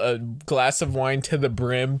yourself a glass of wine to the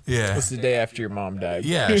brim, it's the day after your mom died.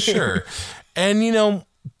 Yeah, sure. And,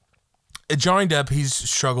 Johnny Depp, he's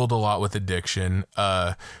struggled a lot with addiction.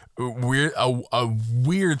 A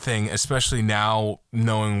weird thing, especially now,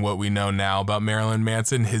 knowing what we know now about Marilyn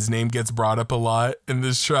Manson, his name gets brought up a lot in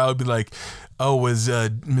this trial. It'd be like, oh, was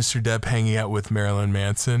Mr. Depp hanging out with Marilyn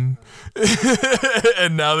Manson?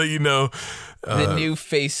 And now that you know... the new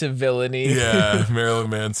face of villainy. Yeah,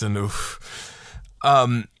 Marilyn Manson. Oof.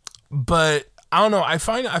 But I don't know. I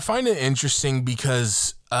find it interesting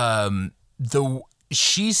because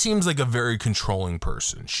she seems like a very controlling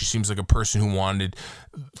person. She seems like a person who wanted,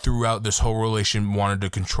 throughout this whole relation, wanted to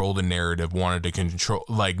control the narrative, wanted to control,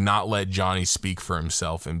 like, not let Johnny speak for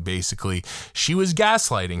himself. And basically, she was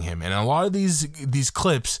gaslighting him. And a lot of these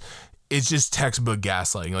clips, it's just textbook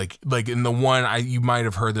gaslighting. Like in the one, you might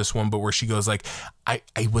have heard this one, but where she goes like, I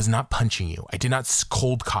was not punching you. I did not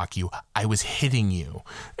cold cock you. I was hitting you.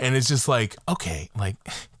 And it's just like, okay, like,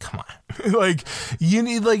 come on. Like, you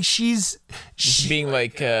need, like, she's being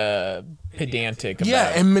like pedantic about yeah,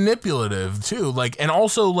 it. and manipulative too. Like, and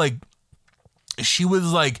also like, she would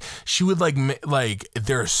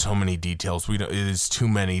there are so many details, it is too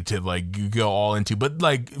many to like go all into, but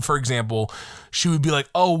like, for example, she would be like,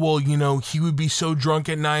 oh well, he would be so drunk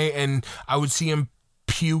at night and I would see him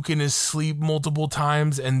puke in his sleep multiple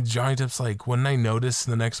times, and Johnny Depp's like, wouldn't I notice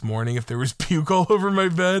the next morning if there was puke all over my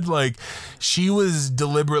bed? Like, she was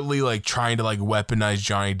deliberately like trying to like weaponize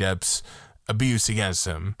Johnny Depp's abuse against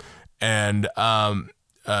him, and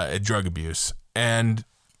drug abuse. And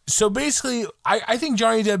so basically, I think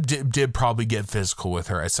Johnny Depp did probably get physical with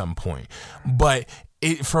her at some point. But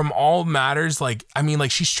it, from all matters, like, I mean,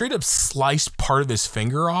 like, she straight up sliced part of his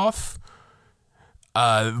finger off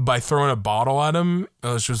by throwing a bottle at him,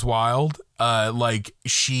 which was wild. Like,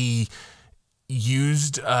 she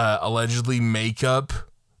used allegedly makeup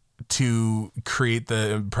to create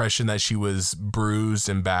the impression that she was bruised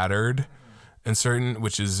and battered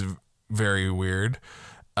which is very weird.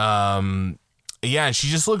 Yeah, she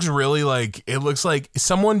just looks really like, it looks like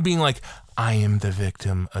someone being like, I am the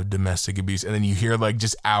victim of domestic abuse. And then you hear like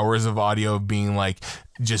just hours of audio of being like,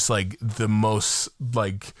 just like the most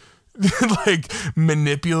like, like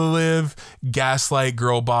manipulative, gaslight,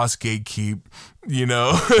 girl boss, gatekeep,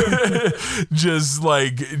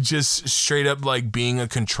 just straight up like being a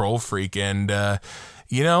control freak. And, I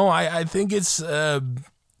think it's,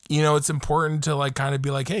 it's important to like kind of be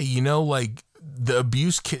like, hey, like, the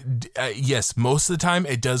abuse, yes, most of the time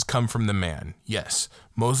it does come from the man. Yes,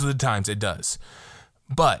 most of the times it does.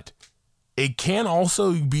 But it can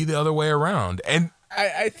also be the other way around. And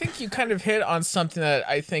I think you kind of hit on something that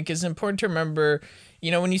I think is important to remember.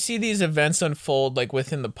 When you see these events unfold, like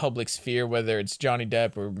within the public sphere, whether it's Johnny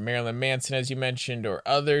Depp or Marilyn Manson, as you mentioned, or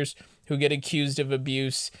others who get accused of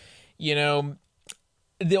abuse,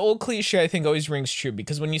 the old cliche, I think, always rings true,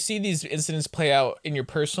 because when you see these incidents play out in your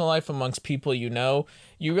personal life amongst people you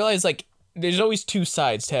realize, like, there's always two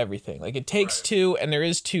sides to everything. Like, it takes two, and there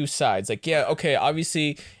is two sides. Like, yeah, okay,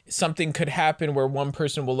 obviously something could happen where one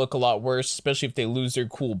person will look a lot worse, especially if they lose their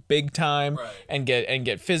cool big time, and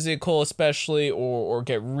get physical, especially, or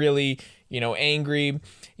get really, angry,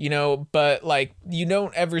 but like, you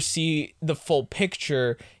don't ever see the full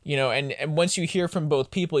picture, and once you hear from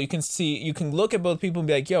both people, you can look at both people and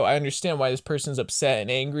be like, yo, I understand why this person's upset and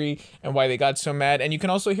angry and why they got so mad. And you can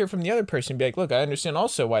also hear from the other person and be like, look, I understand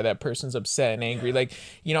also why that person's upset and angry. Like,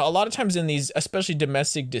 a lot of times in these, especially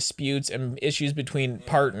domestic disputes and issues between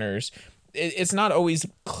partners, it's not always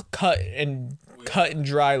cut and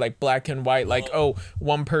dry, like black and white, like, oh,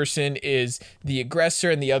 one person is the aggressor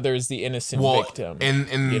and the other is the innocent victim.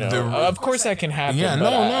 And of course that can happen.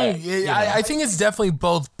 Yeah, I think it's definitely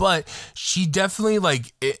both, but she definitely,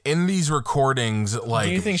 like, in these recordings, like,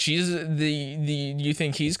 do you think she's do you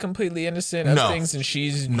think he's completely innocent of things and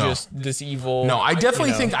she's just this evil? No, I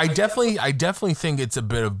definitely think I definitely think it's a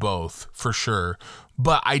bit of both, for sure.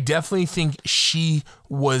 But I definitely think she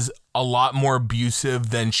was a lot more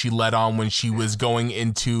abusive than she let on when she was going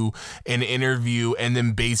into an interview and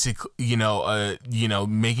then basically,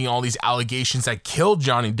 making all these allegations that killed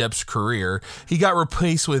Johnny Depp's career. He got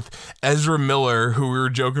replaced with Ezra Miller, who we were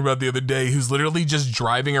joking about the other day, who's literally just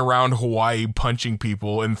driving around Hawaii punching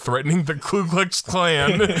people and threatening the Ku Klux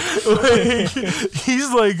Klan. Like,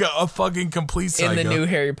 he's like a fucking complete psycho. In the new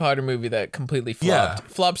Harry Potter movie that completely flopped. Yeah.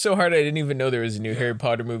 Flopped so hard I didn't even know there was a new Harry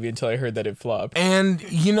Potter movie until I heard that it flopped. And,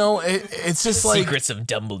 it's just like Secrets of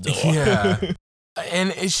Dumbledore. Yeah.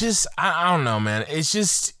 And it's just, I don't know, man. It's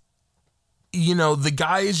just, the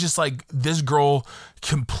guy is just like, this girl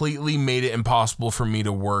completely made it impossible for me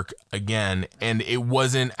to work again. And it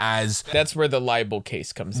wasn't as... That's where the libel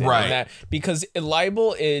case comes in. Right. Because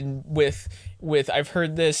libel with I've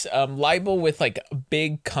heard this, libel with like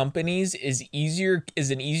big companies is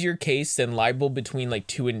an easier case than libel between like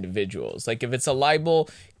two individuals. Like, if it's a libel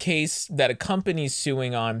case that a company's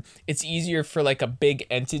suing on, it's easier for like a big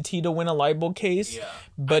entity to win a libel case. Yeah.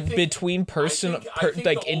 But between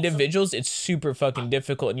individuals, it's super fucking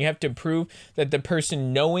difficult, and you have to prove that the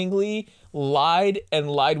person knowingly lied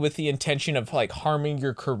with the intention of like harming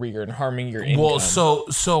your career and harming your income. Well,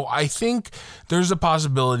 so I think there's a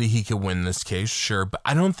possibility he could win this case, sure, but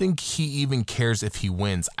I don't think he even cares if he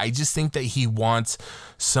wins. I just think that he wants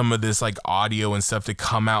some of this like audio and stuff to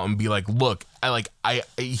come out and be like, look,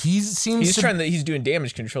 he's doing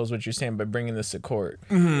damage control is what you're saying by bringing this to court.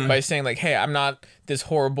 By saying like, hey, I'm not this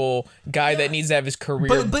horrible guy that needs to have his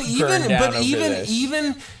career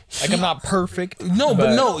even like, I'm not perfect.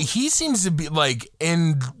 No, he seems to be like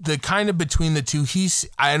in the kind of between the two.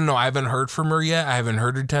 I don't know. I haven't heard from her yet. I haven't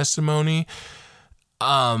heard her testimony.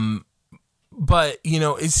 But,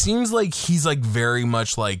 it seems like he's like very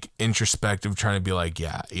much like introspective, trying to be like,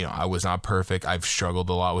 yeah, I was not perfect. I've struggled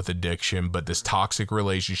a lot with addiction, but this toxic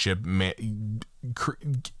relationship,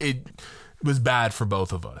 it was bad for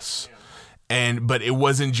both of us. But it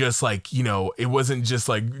wasn't just like, it wasn't just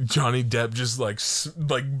like Johnny Depp just like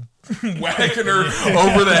whacking her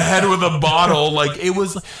over the head with a bottle. Like, it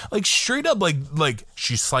was like straight up like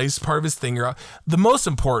she sliced part of his finger out. The most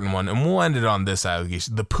important one, and we'll end it on this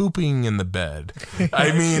allegation, the pooping in the bed.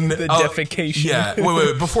 I mean, the defecation. Yeah.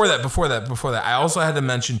 Wait. Before that, I also had to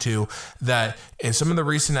mention too that in some of the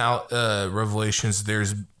recent revelations,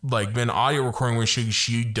 there's like been audio recording where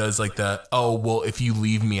she does like if you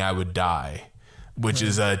leave me, I would die. Which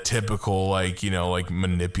is a typical, like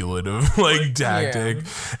manipulative, like tactic.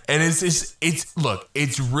 Yeah. And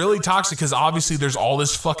it's really toxic because obviously there's all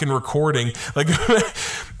this fucking recording. Like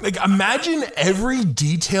imagine every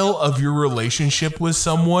detail of your relationship with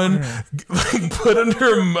someone like put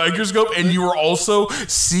under a microscope and you were also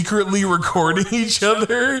secretly recording each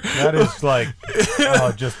other. That is like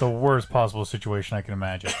just the worst possible situation I can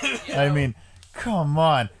imagine. I mean, come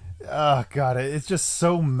on. Oh, God, it's just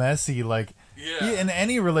so messy. Like, in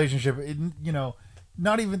any relationship,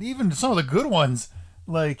 not even some of the good ones,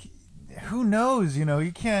 like, who knows,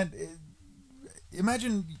 you can't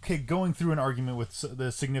imagine going through an argument with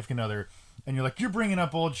the significant other and you're like, you're bringing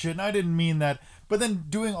up old shit and I didn't mean that, but then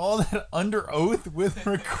doing all that under oath with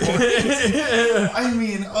recordings. I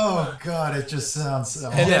mean, oh God, it just sounds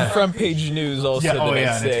and then front page news also the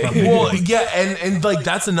next day. Well, and like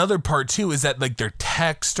that's another part too, is that like their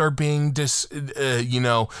texts are being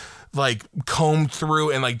like combed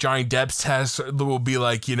through, and like Johnny Depp's test will be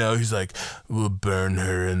like, he's like, we'll burn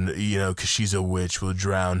her and because she's a witch, we'll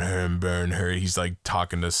drown her and burn her. He's like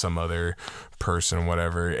talking to some other person,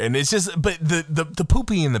 whatever, and it's just, but the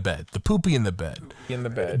poopy in the bed, dude,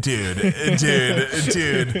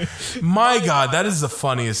 my God, that is the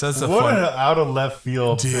funniest. That's an out of left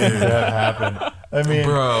field thing that happened. I mean,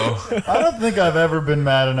 bro, I don't think I've ever been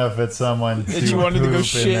mad enough at someone that you wanted to go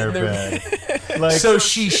shit in their bed. Like, so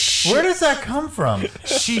where does that come from?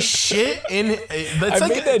 She shit in. I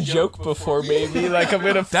made that joke before, maybe. Like, I'm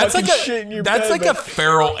gonna fucking shit in your bed. That's like a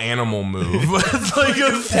feral animal move. It's like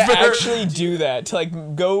actually do that. To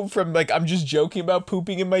like go from like I'm just joking about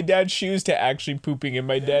pooping in my dad's shoes to actually pooping in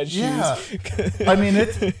my dad's shoes. I mean,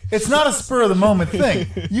 it's not a spur of the moment thing.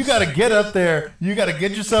 You got to get up there. You got to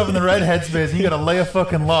get yourself in the right headspace. And you got to lay a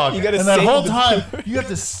fucking log. And that whole time, you have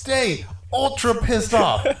to stay ultra pissed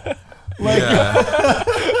off. Like,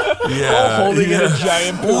 holding in a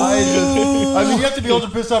giant pool. I mean, you have to be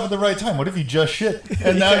ultra pissed off at the right time. What if you just shit?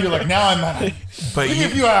 And now you're like, now I'm mad. But give me a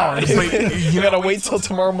few hours. But you gotta wait till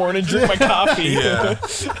tomorrow morning, drink my coffee. Yeah.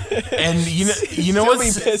 And you know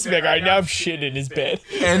what's pissed me? Like, all right, now I'm shitting in his bed.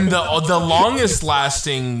 And the longest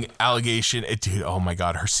lasting allegation, dude. Oh my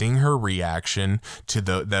God, seeing her reaction to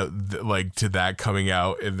to that coming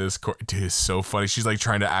out in this court, dude, is so funny. She's like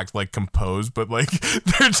trying to act like composed, but like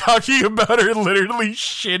they're talking about her literally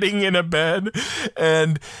shitting in a bed.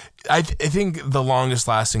 And I think the longest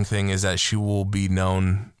lasting thing is that she will be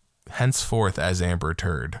known henceforth as Amber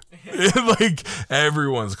Turd. Like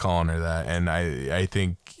everyone's calling her that, and I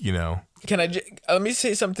think Can let me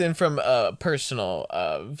say something from a personal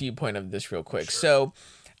viewpoint of this real quick. So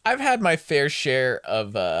I've had my fair share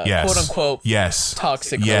of quote unquote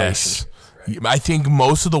toxic relations. I think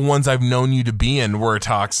most of the ones I've known you to be in were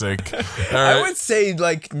toxic. I would say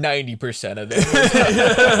like 90% of them.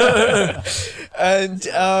 And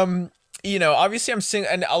obviously I'm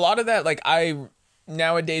single, and a lot of that, like, I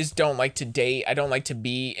nowadays don't like to date. I don't like to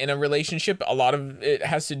be in a relationship. A lot of it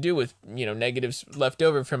has to do with negatives left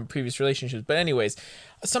over from previous relationships. But anyways,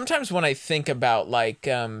 sometimes when I think about like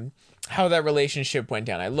how that relationship went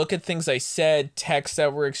down, I look at things I said, texts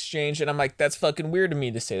that were exchanged, and I'm like, that's fucking weird of me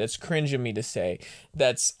to say. That's cringe of me to say.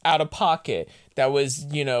 That's out of pocket. That was,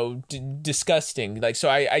 disgusting. Like, so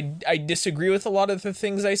I disagree with a lot of the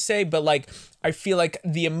things I say, but like, I feel like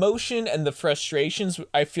the emotion and the frustrations,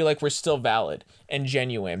 I feel like were still valid and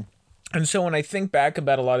genuine. And so when I think back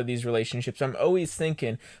about a lot of these relationships, I'm always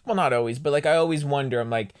thinking, well, not always, but like I always wonder, I'm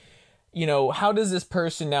like, you know, how does this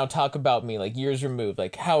person now talk about me, like years removed?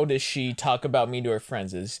 Like, how does she talk about me to her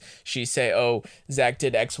friends? Does she say, oh, Zach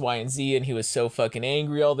did X, Y, and Z, and he was so fucking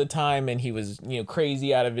angry all the time, and he was, you know,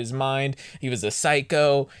 crazy out of his mind, he was a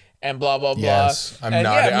psycho, and blah, blah, blah. Yes, I'm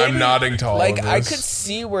nodding to all like, of this. I could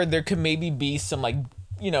see where there could maybe be some, like,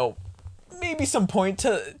 you know, maybe some point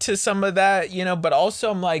to some of that, you know, but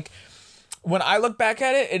also I'm like, when I look back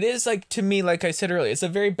at it, it is like, to me, like I said earlier, it's a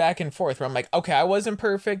very back and forth where I'm like, okay, I wasn't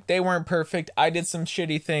perfect. They weren't perfect. I did some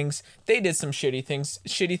shitty things. They did some shitty things.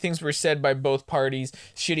 Shitty things were said by both parties.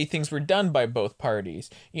 Shitty things were done by both parties.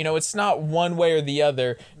 You know, it's not one way or the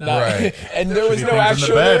other. Right. And there was no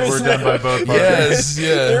actual. Were done by both parties. Yes,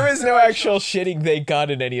 yeah. There was no actual shitting they got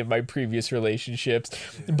in any of my previous relationships.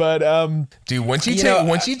 But dude, once you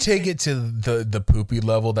take it to the poopy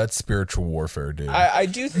level, that's spiritual warfare, dude. I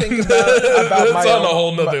do think about It's my on own, a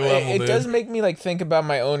whole nother level, it dude. does make me like think about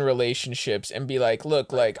my own relationships and be like,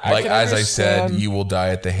 look, like I can as I understand, said, you will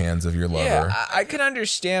die at the hands of your lover. yeah, I can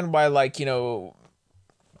understand why, like, you know,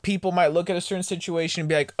 people might look at a certain situation and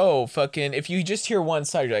be like, oh, fucking, if you just hear one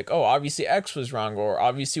side, you're like, oh, obviously X was wrong or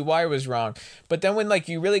obviously Y was wrong. But then when like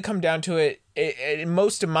you really come down to it, in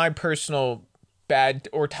most of my personal bad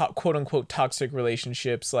or quote unquote toxic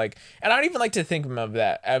relationships, like, and I don't even like to think of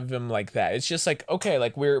them like that. It's just like, okay,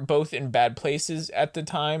 like we're both in bad places at the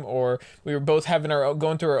time, or we were both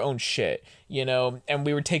going through our own shit, you know, and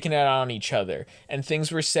we were taking it out on each other, and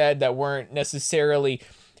things were said that weren't necessarily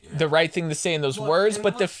the right thing to say in those words,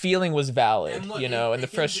 but the feeling was valid, you know, and the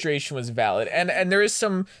frustration was valid, and there is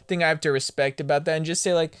something I have to respect about that, and just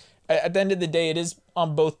say like, at the end of the day, it is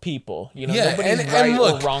on both people. You know, nobody's right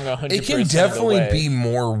or wrong 100%. It can definitely be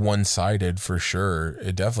more one-sided for sure.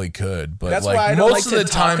 It definitely could, but that's like why I don't most like of to the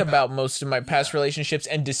talk time about most of my past relationships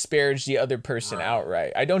and disparage the other person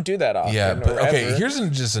outright. I don't do that often. Yeah, but okay, ever. here's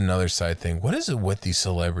just another side thing. What is it with these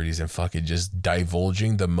celebrities and fucking just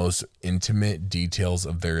divulging the most intimate details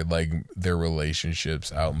of their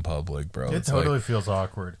relationships out in public, bro? It totally feels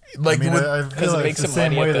awkward. Like, I mean, I feel like makes it's the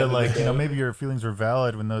them same money way at the that, end of like, the you know, day. maybe your feelings were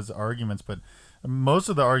valid when those arguments, but most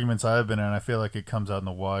of the arguments I've been in, I feel like it comes out in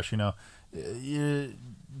the wash. You know,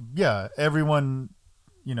 yeah, everyone,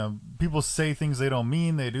 you know, people say things they don't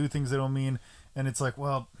mean, they do things they don't mean, and it's like,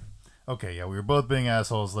 well, okay, yeah, we were both being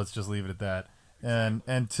assholes. Let's just leave it at that.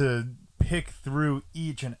 And to pick through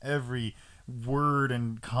each and every word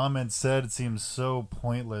and comment said seems so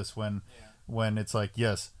pointless when it's like,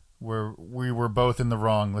 yes, we were both in the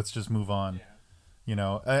wrong. Let's just move on. Yeah. You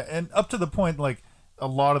know, and up to the point, like, a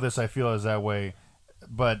lot of this I feel is that way,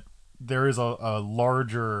 but there is a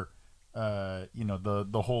larger, you know,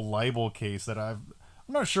 the whole libel case that I'm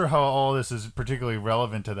not sure how all this is particularly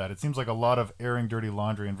relevant to that. It seems like a lot of airing dirty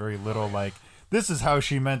laundry and very little like, this is how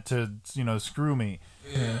she meant to, you know, screw me.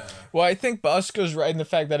 Yeah. Well, I think Bosco's right in the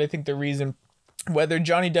fact that I think the reason, whether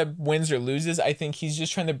Johnny Depp wins or loses, I think he's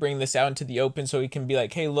just trying to bring this out into the open so he can be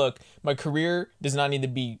like, hey, look, my career does not need to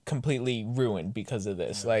be completely ruined because of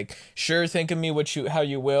this. Yeah. Like, sure, think of me how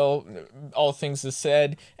you will, all things is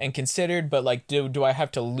said and considered, but like, do I have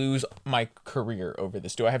to lose my career over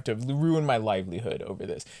this? Do I have to ruin my livelihood over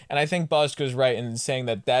this? And I think Bosco's right in saying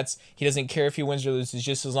that he doesn't care if he wins or loses,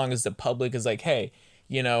 just as long as the public is like, hey,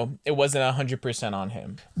 you know, it wasn't 100% on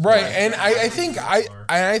him. Right. And I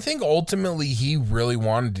think ultimately he really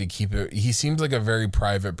wanted to keep it. He seems like a very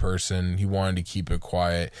private person. He wanted to keep it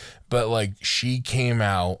quiet. But like, she came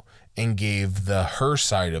out and gave her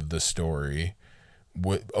side of the story,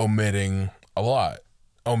 omitting a lot.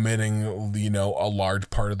 Omitting, you know, a large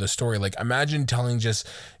part of the story. Like, imagine telling just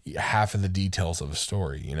half of the details of a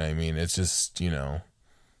story. You know what I mean? It's just, you know,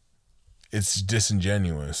 it's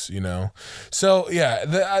disingenuous, you know? So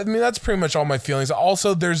yeah, I mean, that's pretty much all my feelings.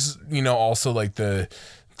 Also, there's, you know, also like the,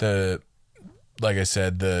 like I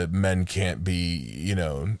said, the men can't be, you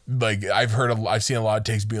know, like I've seen a lot of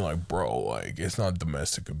takes being like, bro, like, it's not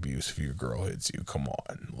domestic abuse if your girl hits you. Come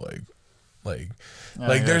on.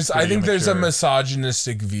 There's, I think there's a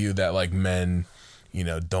misogynistic view that like men, you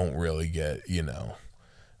know, don't really get, you know,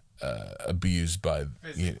 abused by,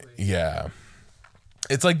 yeah.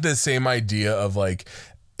 It's like the same idea of like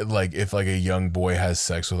if like a young boy has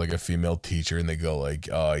sex with like a female teacher and they go like,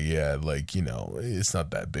 oh yeah, like, you know, it's not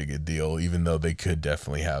that big a deal, even though they could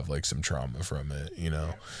definitely have like some trauma from it, you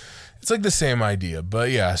know. It's like the same idea. But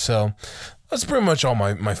yeah, so that's pretty much all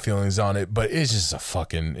my feelings on it. But it's just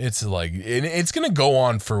it's like, it's gonna go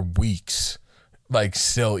on for weeks. like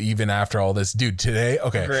still even after all this, dude. Today,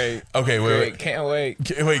 okay, Great. Okay, wait. Can't wait.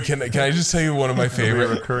 Wait, can I just tell you one of my favorite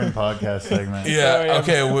recurring podcast segment? Yeah.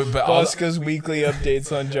 Okay. But Bosco's weekly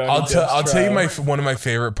updates on Johnny I'll Depp's tell you trial. one of my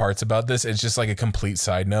favorite parts about this. It's just like a complete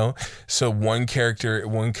side note. So one character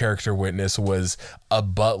witness was a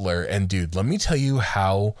butler, and dude, let me tell you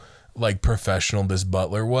how like professional this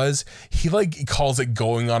butler was. He like calls it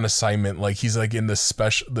going on assignment, like he's like in the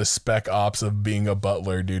spec ops of being a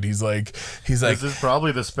butler, dude. He's like this is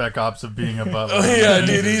probably the spec ops of being a butler. Yeah,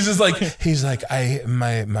 dude. He's like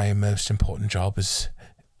my most important job is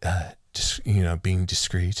just being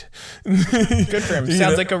discreet. Good for him.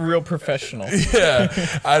 Sounds like a real professional. Yeah,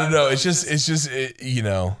 I don't know. It's just I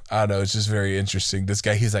don't know. It's just very interesting. This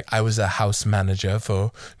guy, he's like, I was a house manager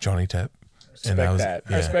for Johnny Depp. I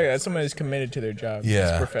respect that. Someone who's committed to their job. Yeah.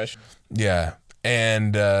 It's professional. Yeah.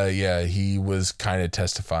 And he was kind of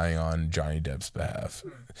testifying on Johnny Depp's behalf.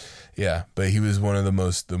 Yeah, but he was one of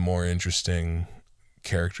the more interesting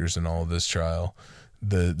characters in all of this trial.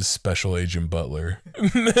 The special agent butler.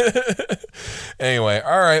 Anyway,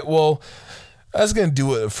 all right. Well, that's gonna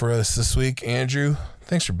do it for us this week, Andrew.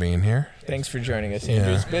 Thanks for being here. Thanks for joining us,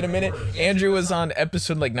 Andrew. It's been a minute. Andrew was on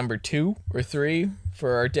episode like number 2 or 3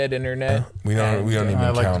 for our dead internet. We don't even I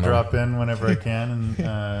like count to drop in whenever I can and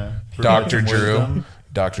Dr. Drew.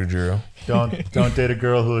 Dr. Drew. Don't date a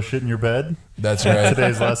girl who will shit in your bed. That's right.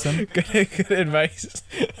 Today's lesson. Good advice.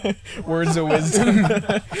 Words of wisdom.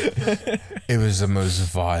 It was the most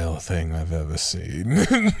vile thing I've ever seen.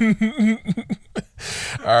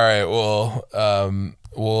 All right. Well,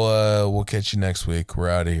 we'll catch you next week. We're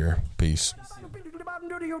out of here. Peace.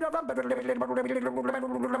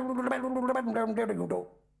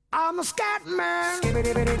 I'm a scat man.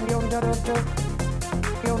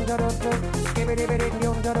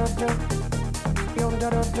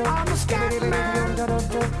 I'm a scat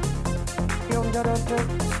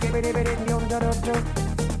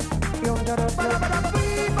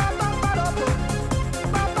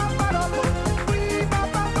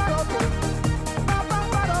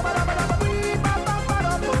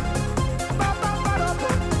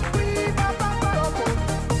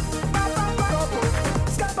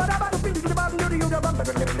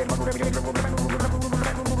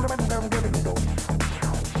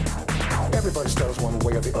Everybody stutters one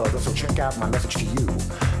way or the other, so check out my message to you.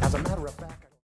 As a matter